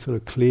you feel sort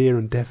of clear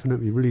and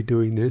definite. You're really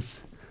doing this.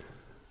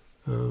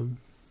 You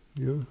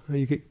know,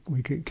 we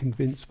get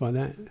convinced by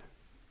that,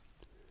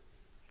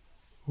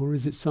 or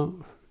is it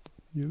some,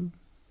 you know?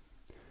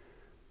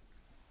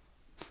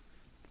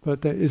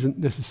 But that isn't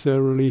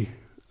necessarily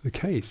the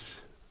case.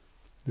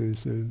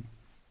 There's one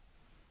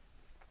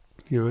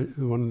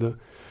of the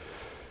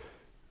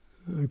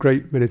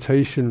great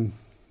meditation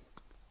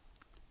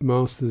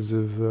masters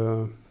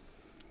of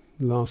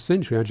last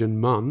century, Ajahn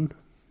Mun,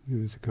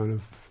 who was a kind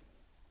of,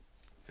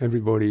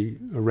 everybody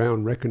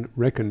around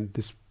reckoned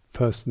this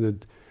person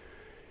had,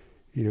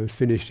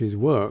 finished his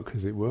work,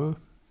 as it were,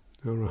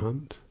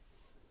 Arahant.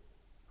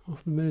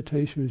 Often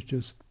meditation was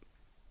just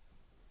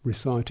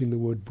reciting the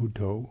word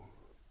Buddho,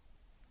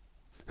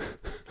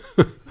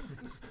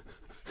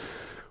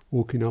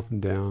 walking up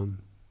and down,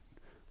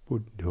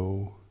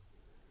 Buddho,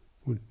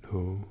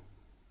 Buddho,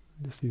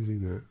 just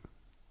using that.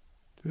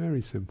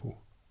 Very simple.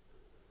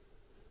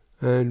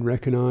 And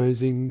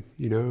recognizing,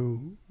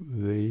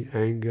 the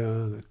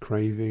anger, the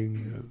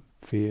craving, the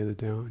fear, the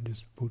doubt,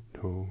 just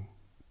Buddho,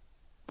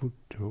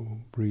 Buddho,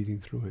 breathing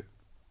through it.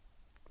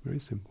 Very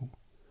simple.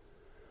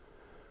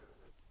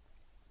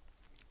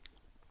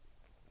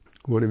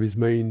 One of his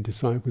main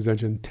disciples,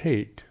 Ajahn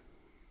Tate,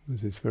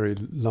 was this very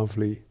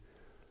lovely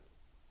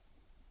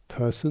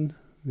person,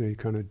 very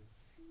kind of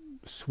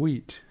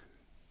sweet,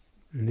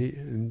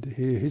 and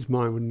his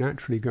mind would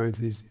naturally go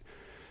into these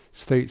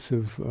states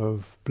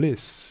of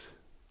bliss,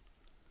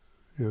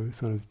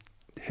 sort of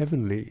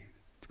heavenly,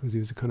 because he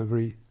was a kind of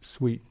very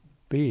sweet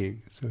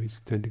being, so he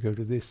tended to go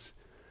to this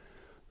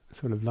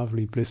sort of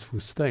lovely, blissful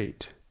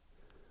state.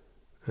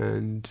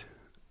 And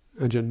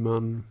Ajahn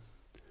Mun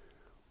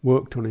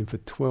worked on him for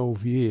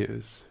 12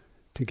 years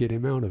to get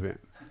him out of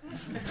it.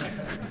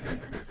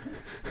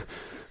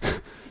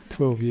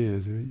 12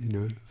 years,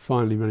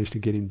 finally managed to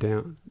get him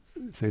down,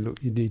 say,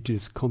 look, you need to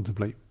just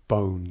contemplate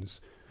bones,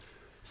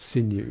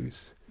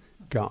 sinews,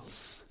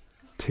 guts,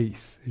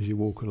 teeth as you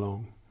walk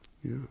along.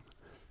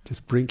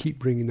 Just keep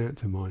bringing that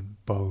to mind.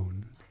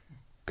 Bone,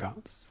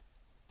 guts,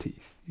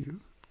 teeth,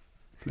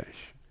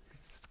 flesh,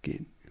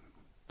 skin,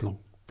 plonk,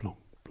 plonk,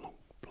 plonk,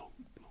 plonk,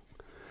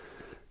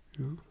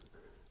 plonk.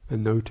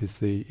 And notice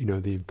the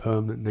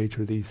impermanent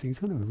nature of these things.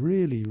 Kind of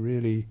really,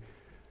 really,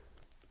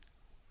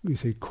 we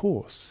say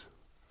coarse,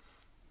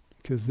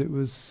 because it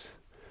was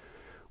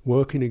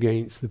working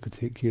against the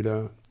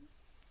particular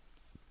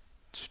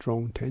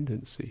strong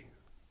tendency.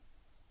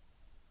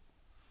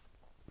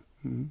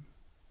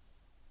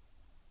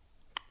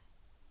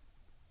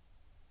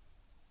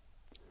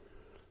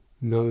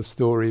 Another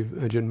story of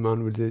Ajahn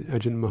Mun with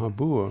Ajahn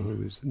Mahabua,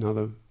 who was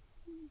another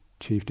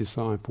chief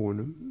disciple and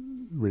a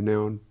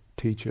renowned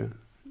teacher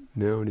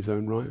now in his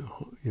own right,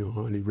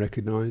 highly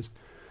recognized,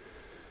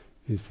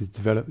 is to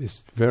develop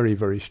this very,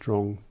 very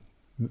strong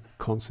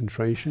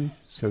concentration,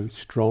 so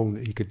strong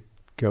that he could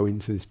go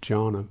into this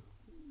jhana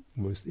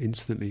almost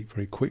instantly,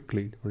 very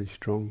quickly, very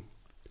strong.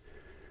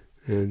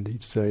 And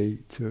he'd say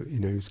to,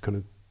 he's kind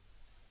of,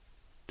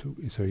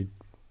 so he'd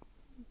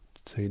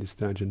say this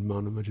to Ajahn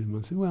Mun, and Ajahn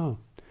Mun said, well,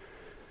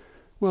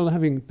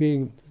 having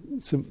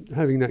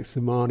that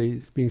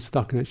samadhi, being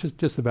stuck in it, it's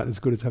just about as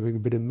good as having a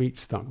bit of meat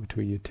stuck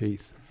between your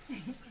teeth.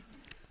 You're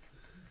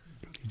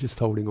just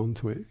holding on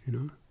to it,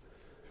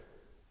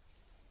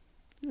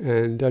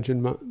 And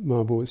Ajahn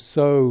Mahabua was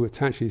so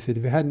attached, he said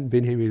if it hadn't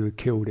been him, he would have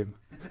killed him.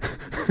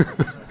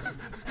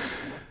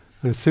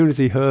 And as soon as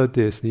he heard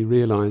this and he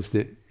realised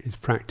it, his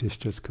practice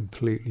just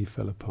completely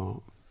fell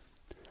apart.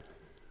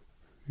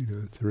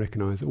 To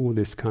recognise all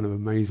this kind of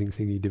amazing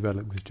thing he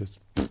developed was just,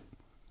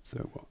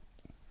 so what?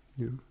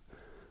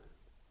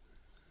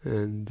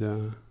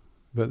 And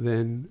but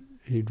then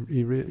he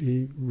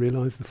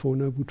realised the Four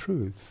Noble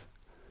Truths.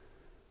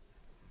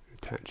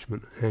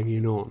 Attachment,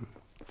 hanging on,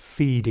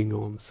 feeding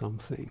on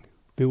something,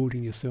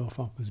 building yourself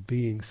up as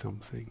being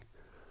something.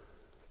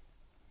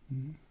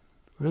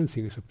 I don't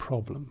think it's a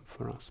problem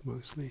for us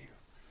mostly.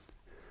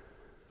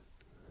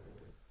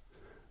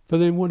 But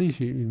then what is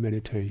it in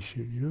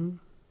meditation,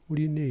 What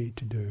do you need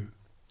to do?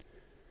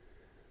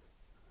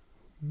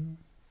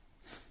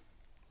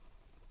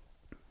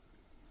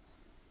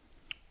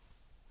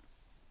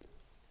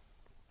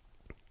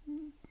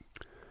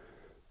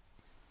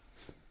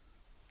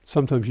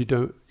 Sometimes you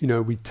don't,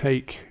 we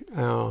take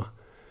our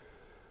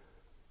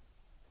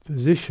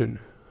position,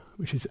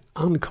 which is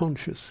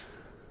unconscious.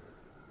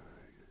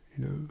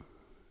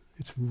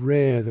 It's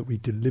rare that we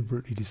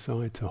deliberately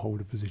decide to hold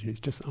a position. It's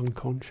just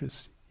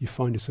unconscious. You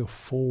find yourself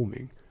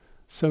forming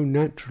so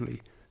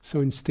naturally,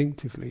 so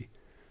instinctively,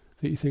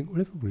 that you think,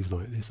 well, everybody's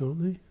like this,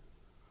 aren't they?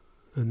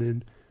 And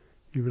then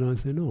you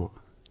realise they're not,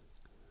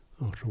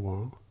 after a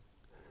while.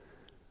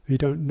 You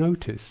don't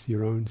notice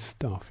your own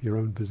stuff, your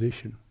own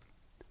position.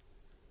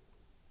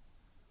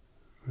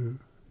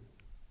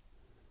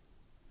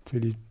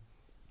 Till you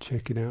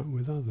check it out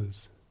with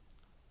others.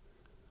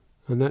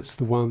 And that's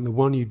the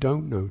one you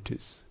don't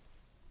notice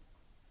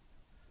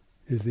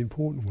is the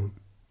important one.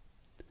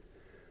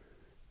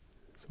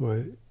 That's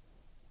why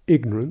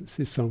ignorance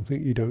is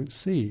something you don't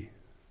see.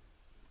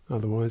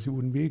 Otherwise it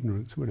wouldn't be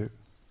ignorance, would it?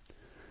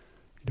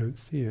 You don't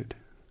see it.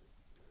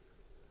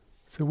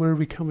 So where are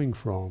we coming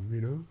from,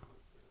 you know?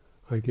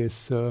 I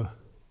guess most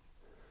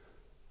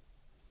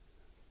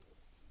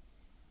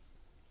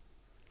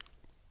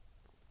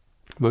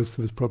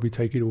of us probably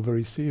take it all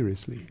very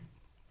seriously.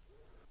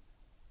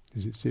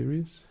 Is it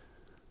serious?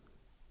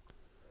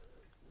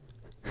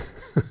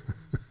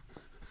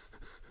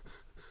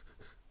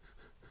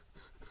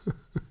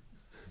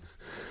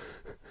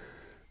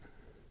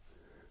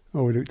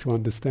 Oh, we look to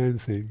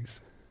understand things.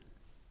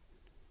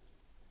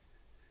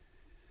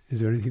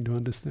 Is there anything to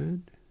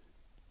understand?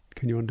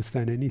 Can you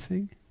understand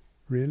anything?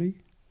 Really?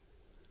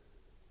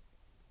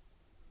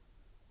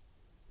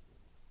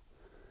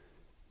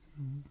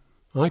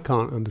 I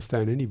can't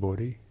understand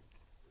anybody.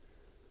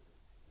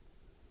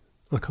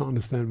 I can't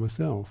understand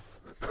myself.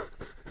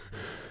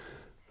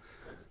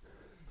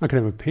 I can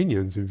have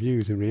opinions and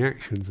views and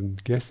reactions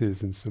and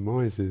guesses and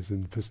surmises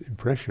and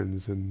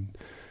impressions and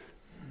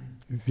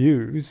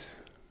views.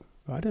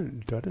 I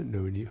don't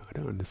know any. I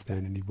don't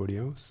understand anybody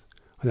else.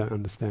 I don't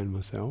understand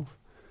myself.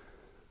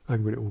 I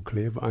haven't got it all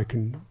clear, but I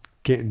can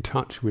get in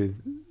touch with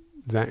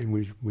that in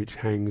which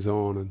hangs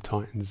on and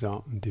tightens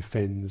up and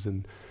defends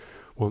and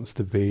wants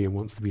to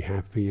be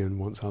happy and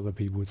wants other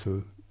people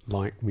to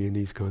like me and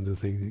these kinds of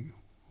things.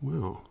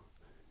 Wow,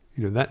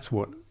 you know, that's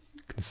what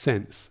I can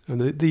sense,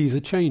 and these are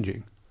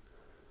changing.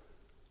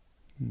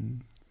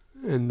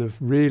 And the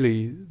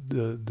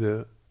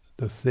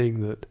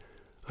thing that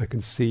I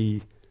can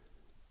see,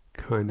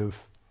 kind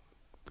of,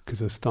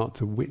 because I start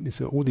to witness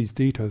that all these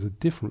details are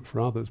different for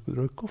others, but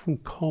there are often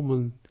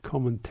common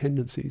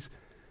tendencies.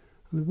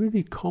 And the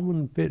really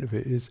common bit of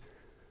it is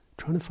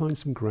trying to find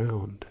some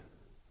ground,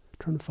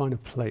 trying to find a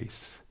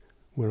place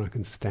where I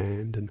can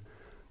stand and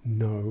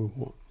know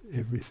what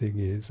everything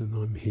is, and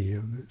I'm here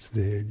and it's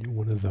there, and you're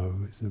one of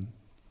those, and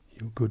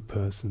you're a good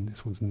person,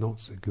 this one's not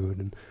so good,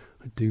 and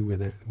I do with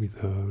that with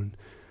her, and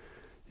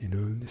you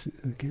know, this is,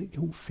 get it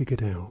all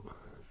figured out.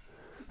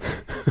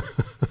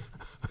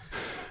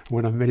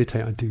 When I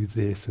meditate, I do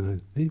this,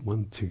 and I do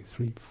 1, 2,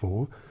 3,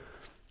 4,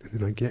 and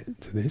then I get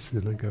to this,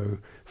 and then I go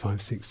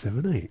 5, 6,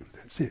 7, 8.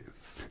 That's it,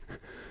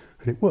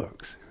 and it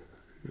works.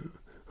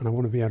 And I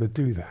want to be able to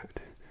do that.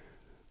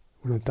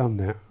 When I've done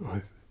that,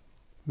 I've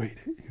made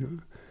it. You know,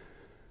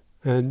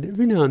 and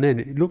every now and then,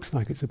 it looks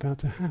like it's about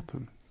to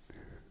happen.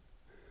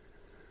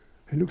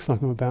 It looks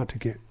like I'm about to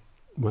get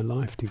my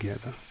life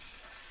together,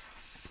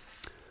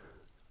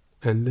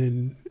 and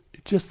then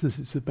just as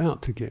it's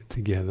about to get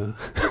together.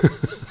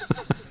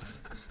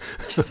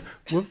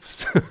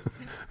 Whoops,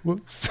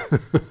 whoops.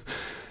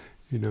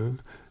 You know,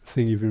 the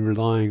thing you've been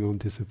relying on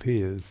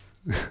disappears.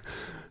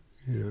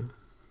 You know,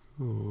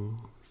 or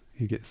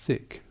you get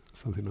sick,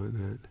 something like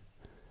that.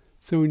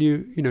 So when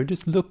you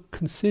just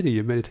consider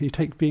your meditation, you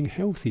take being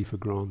healthy for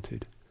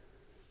granted.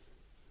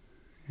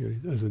 You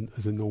know,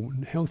 as a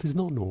normal, health is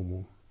not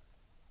normal.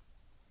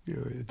 You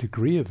know, a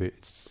degree of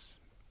it's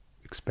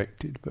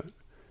expected, but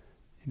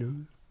you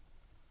know,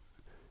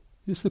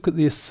 just look at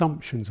the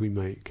assumptions we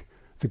make.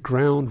 The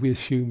ground we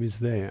assume is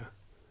there.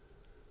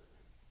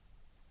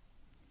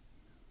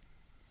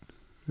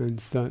 And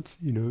start,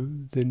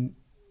 then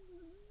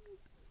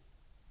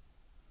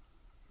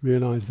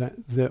realize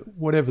that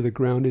whatever the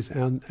ground is,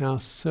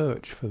 our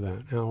search for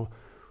that, our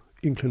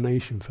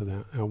inclination for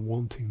that, our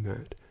wanting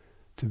that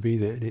to be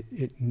there, and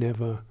it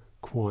never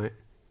quite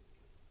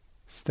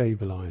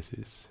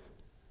stabilizes.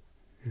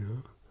 You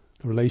know,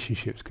 the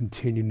relationships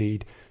continue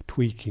need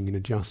tweaking and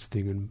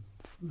adjusting, and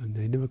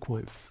they never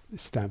quite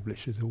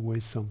establish. There's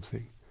always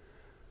something.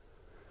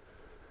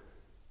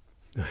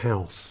 The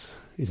house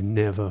is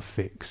never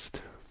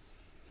fixed.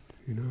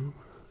 You know,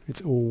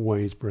 it's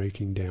always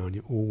breaking down.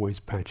 You're always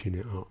patching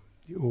it up.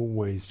 You're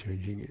always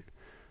changing it.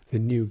 The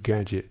new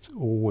gadget's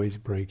always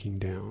breaking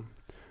down.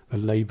 The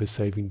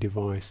labour-saving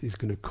device is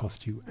going to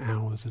cost you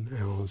hours and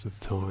hours of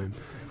time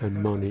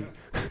and money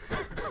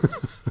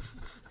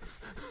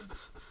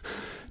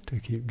to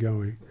keep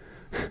going.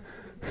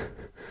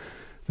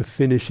 The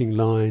finishing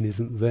line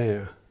isn't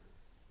there.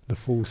 The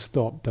full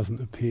stop doesn't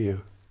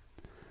appear.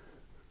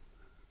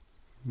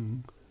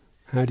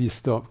 How do you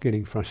stop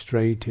getting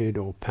frustrated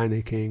or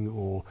panicking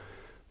or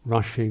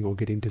rushing or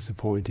getting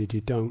disappointed?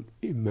 You don't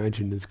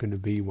imagine there's going to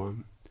be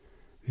one.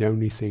 The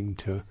only thing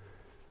to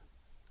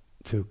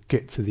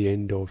get to the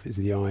end of is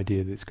the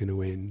idea that it's going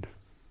to end.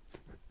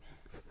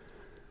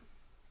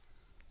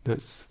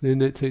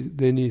 Then at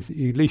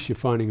least you're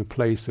finding a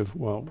place of,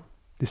 well,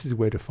 this is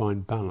where to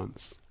find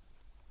balance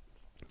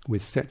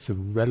with sets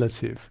of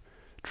relative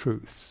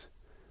truths.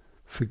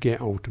 Forget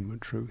ultimate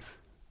truth.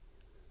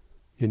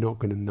 You're not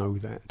going to know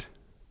that.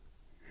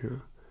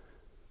 Yeah.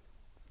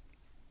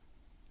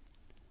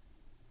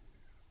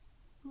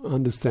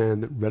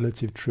 understand that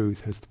relative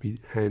truth has to be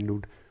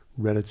handled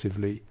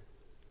relatively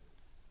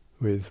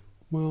with,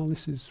 well,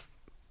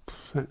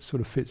 that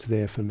sort of fits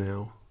there for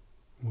now.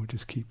 We'll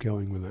just keep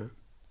going with that.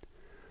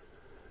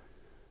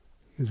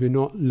 Because we're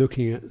not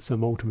looking at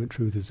some ultimate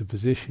truth as a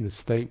position, a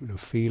statement, a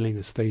feeling,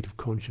 a state of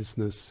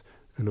consciousness,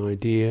 an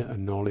idea, a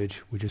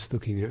knowledge. We're just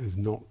looking at it as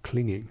not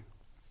clinging,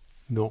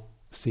 not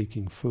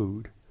seeking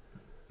food.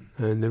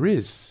 And there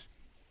is,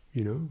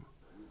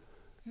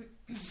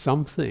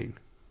 something,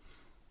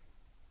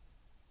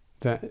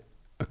 that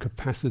a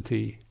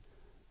capacity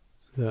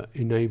that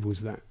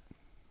enables that.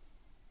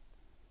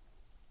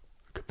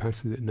 A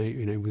capacity that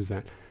enables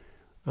that.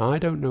 I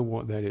don't know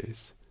what that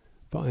is,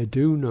 but I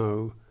do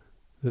know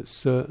that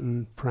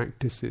certain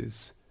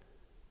practices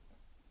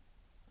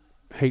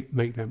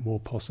make that more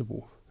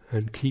possible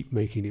and keep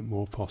making it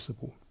more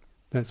possible.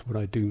 That's what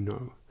I do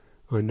know.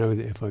 I know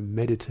that if I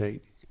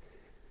meditate,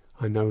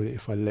 I know that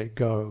if I let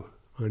go,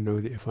 I know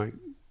that if I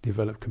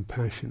develop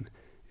compassion,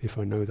 if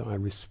I know that I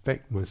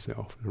respect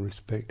myself and I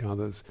respect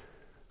others,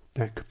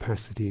 that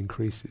capacity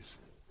increases.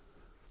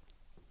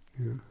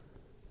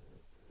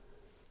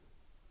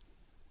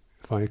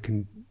 If I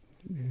can,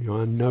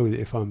 I know that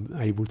if I'm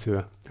able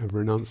to have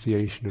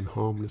renunciation and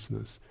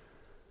harmlessness,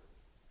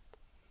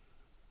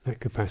 that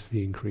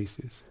capacity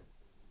increases.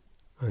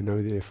 I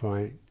know that if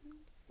I'm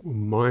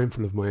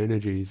mindful of my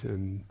energies,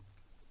 and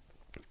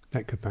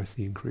that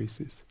capacity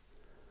increases.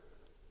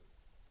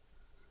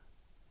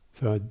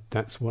 So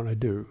that's what I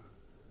do.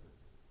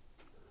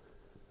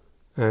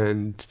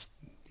 And,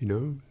 it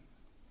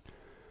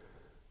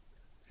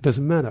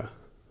doesn't matter,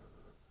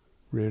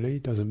 really.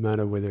 It doesn't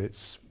matter whether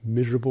it's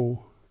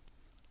miserable,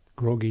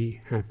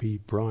 groggy, happy,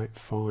 bright,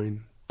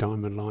 fine,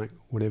 diamond-like,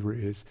 whatever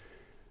it is.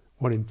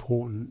 What's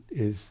important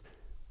is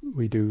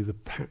we do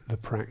the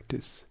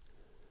practice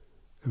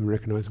and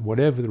recognise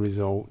whatever the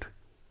result,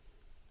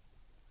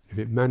 if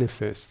it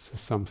manifests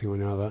as something or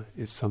another,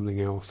 it's something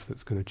else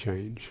that's going to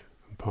change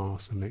and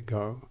pass and let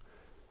go.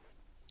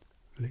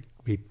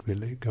 We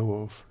let go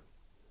of.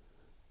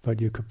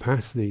 But your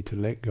capacity to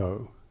let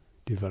go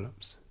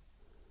develops.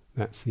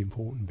 That's the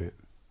important bit.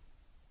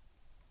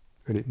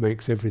 And it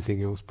makes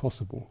everything else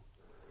possible.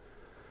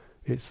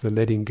 It's the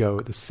letting go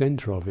at the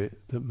centre of it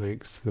that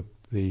makes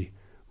the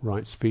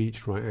right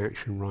speech, right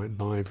action, right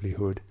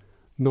livelihood,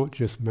 not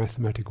just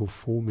mathematical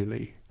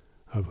formulae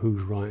of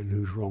who's right and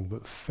who's wrong,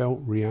 but felt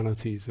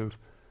realities of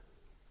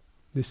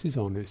this is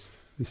honest,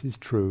 this is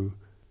true,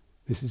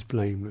 this is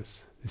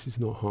blameless, this is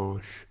not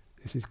harsh,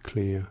 this is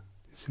clear,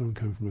 this is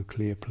coming from a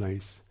clear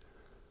place.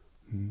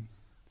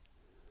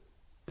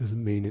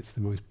 Doesn't mean it's the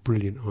most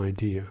brilliant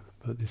idea,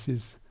 but this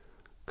is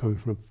coming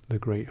from the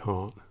great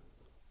heart.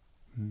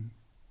 And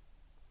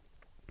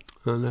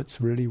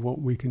that's really what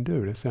we can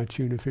do. That's our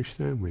tuna fish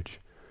sandwich.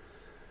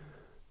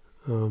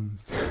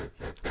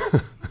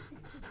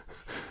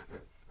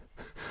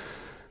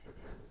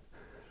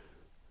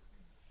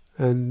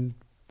 And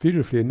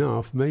beautifully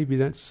enough, maybe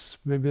that's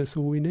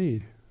all we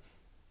need.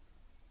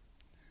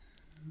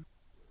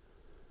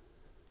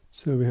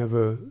 So we have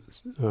a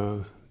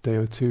day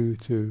or two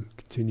to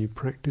continue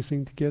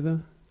practicing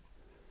together.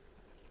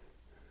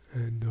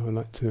 And I'd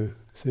like to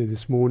say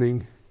this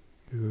morning,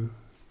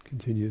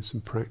 continue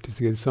some practice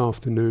together this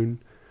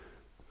afternoon.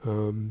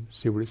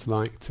 See what it's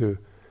like to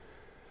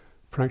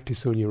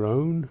practice on your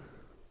own.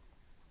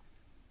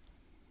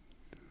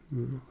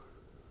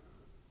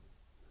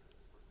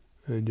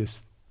 And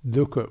just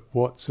look at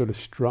what sort of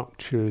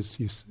structures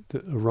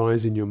that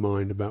arise in your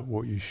mind about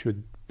what you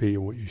should be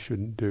or what you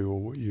shouldn't do,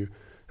 or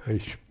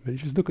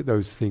just look at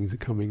those things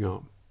that are coming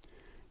up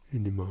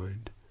in your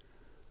mind.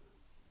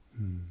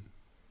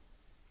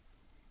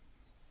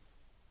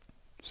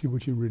 See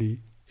what you really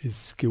is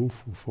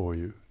skillful for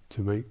you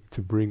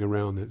to bring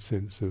around that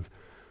sense of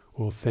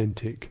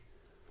authentic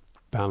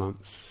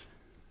balance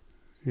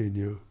in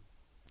you.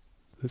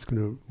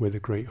 Where the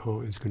great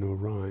heart is going to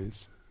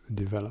arise and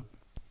develop.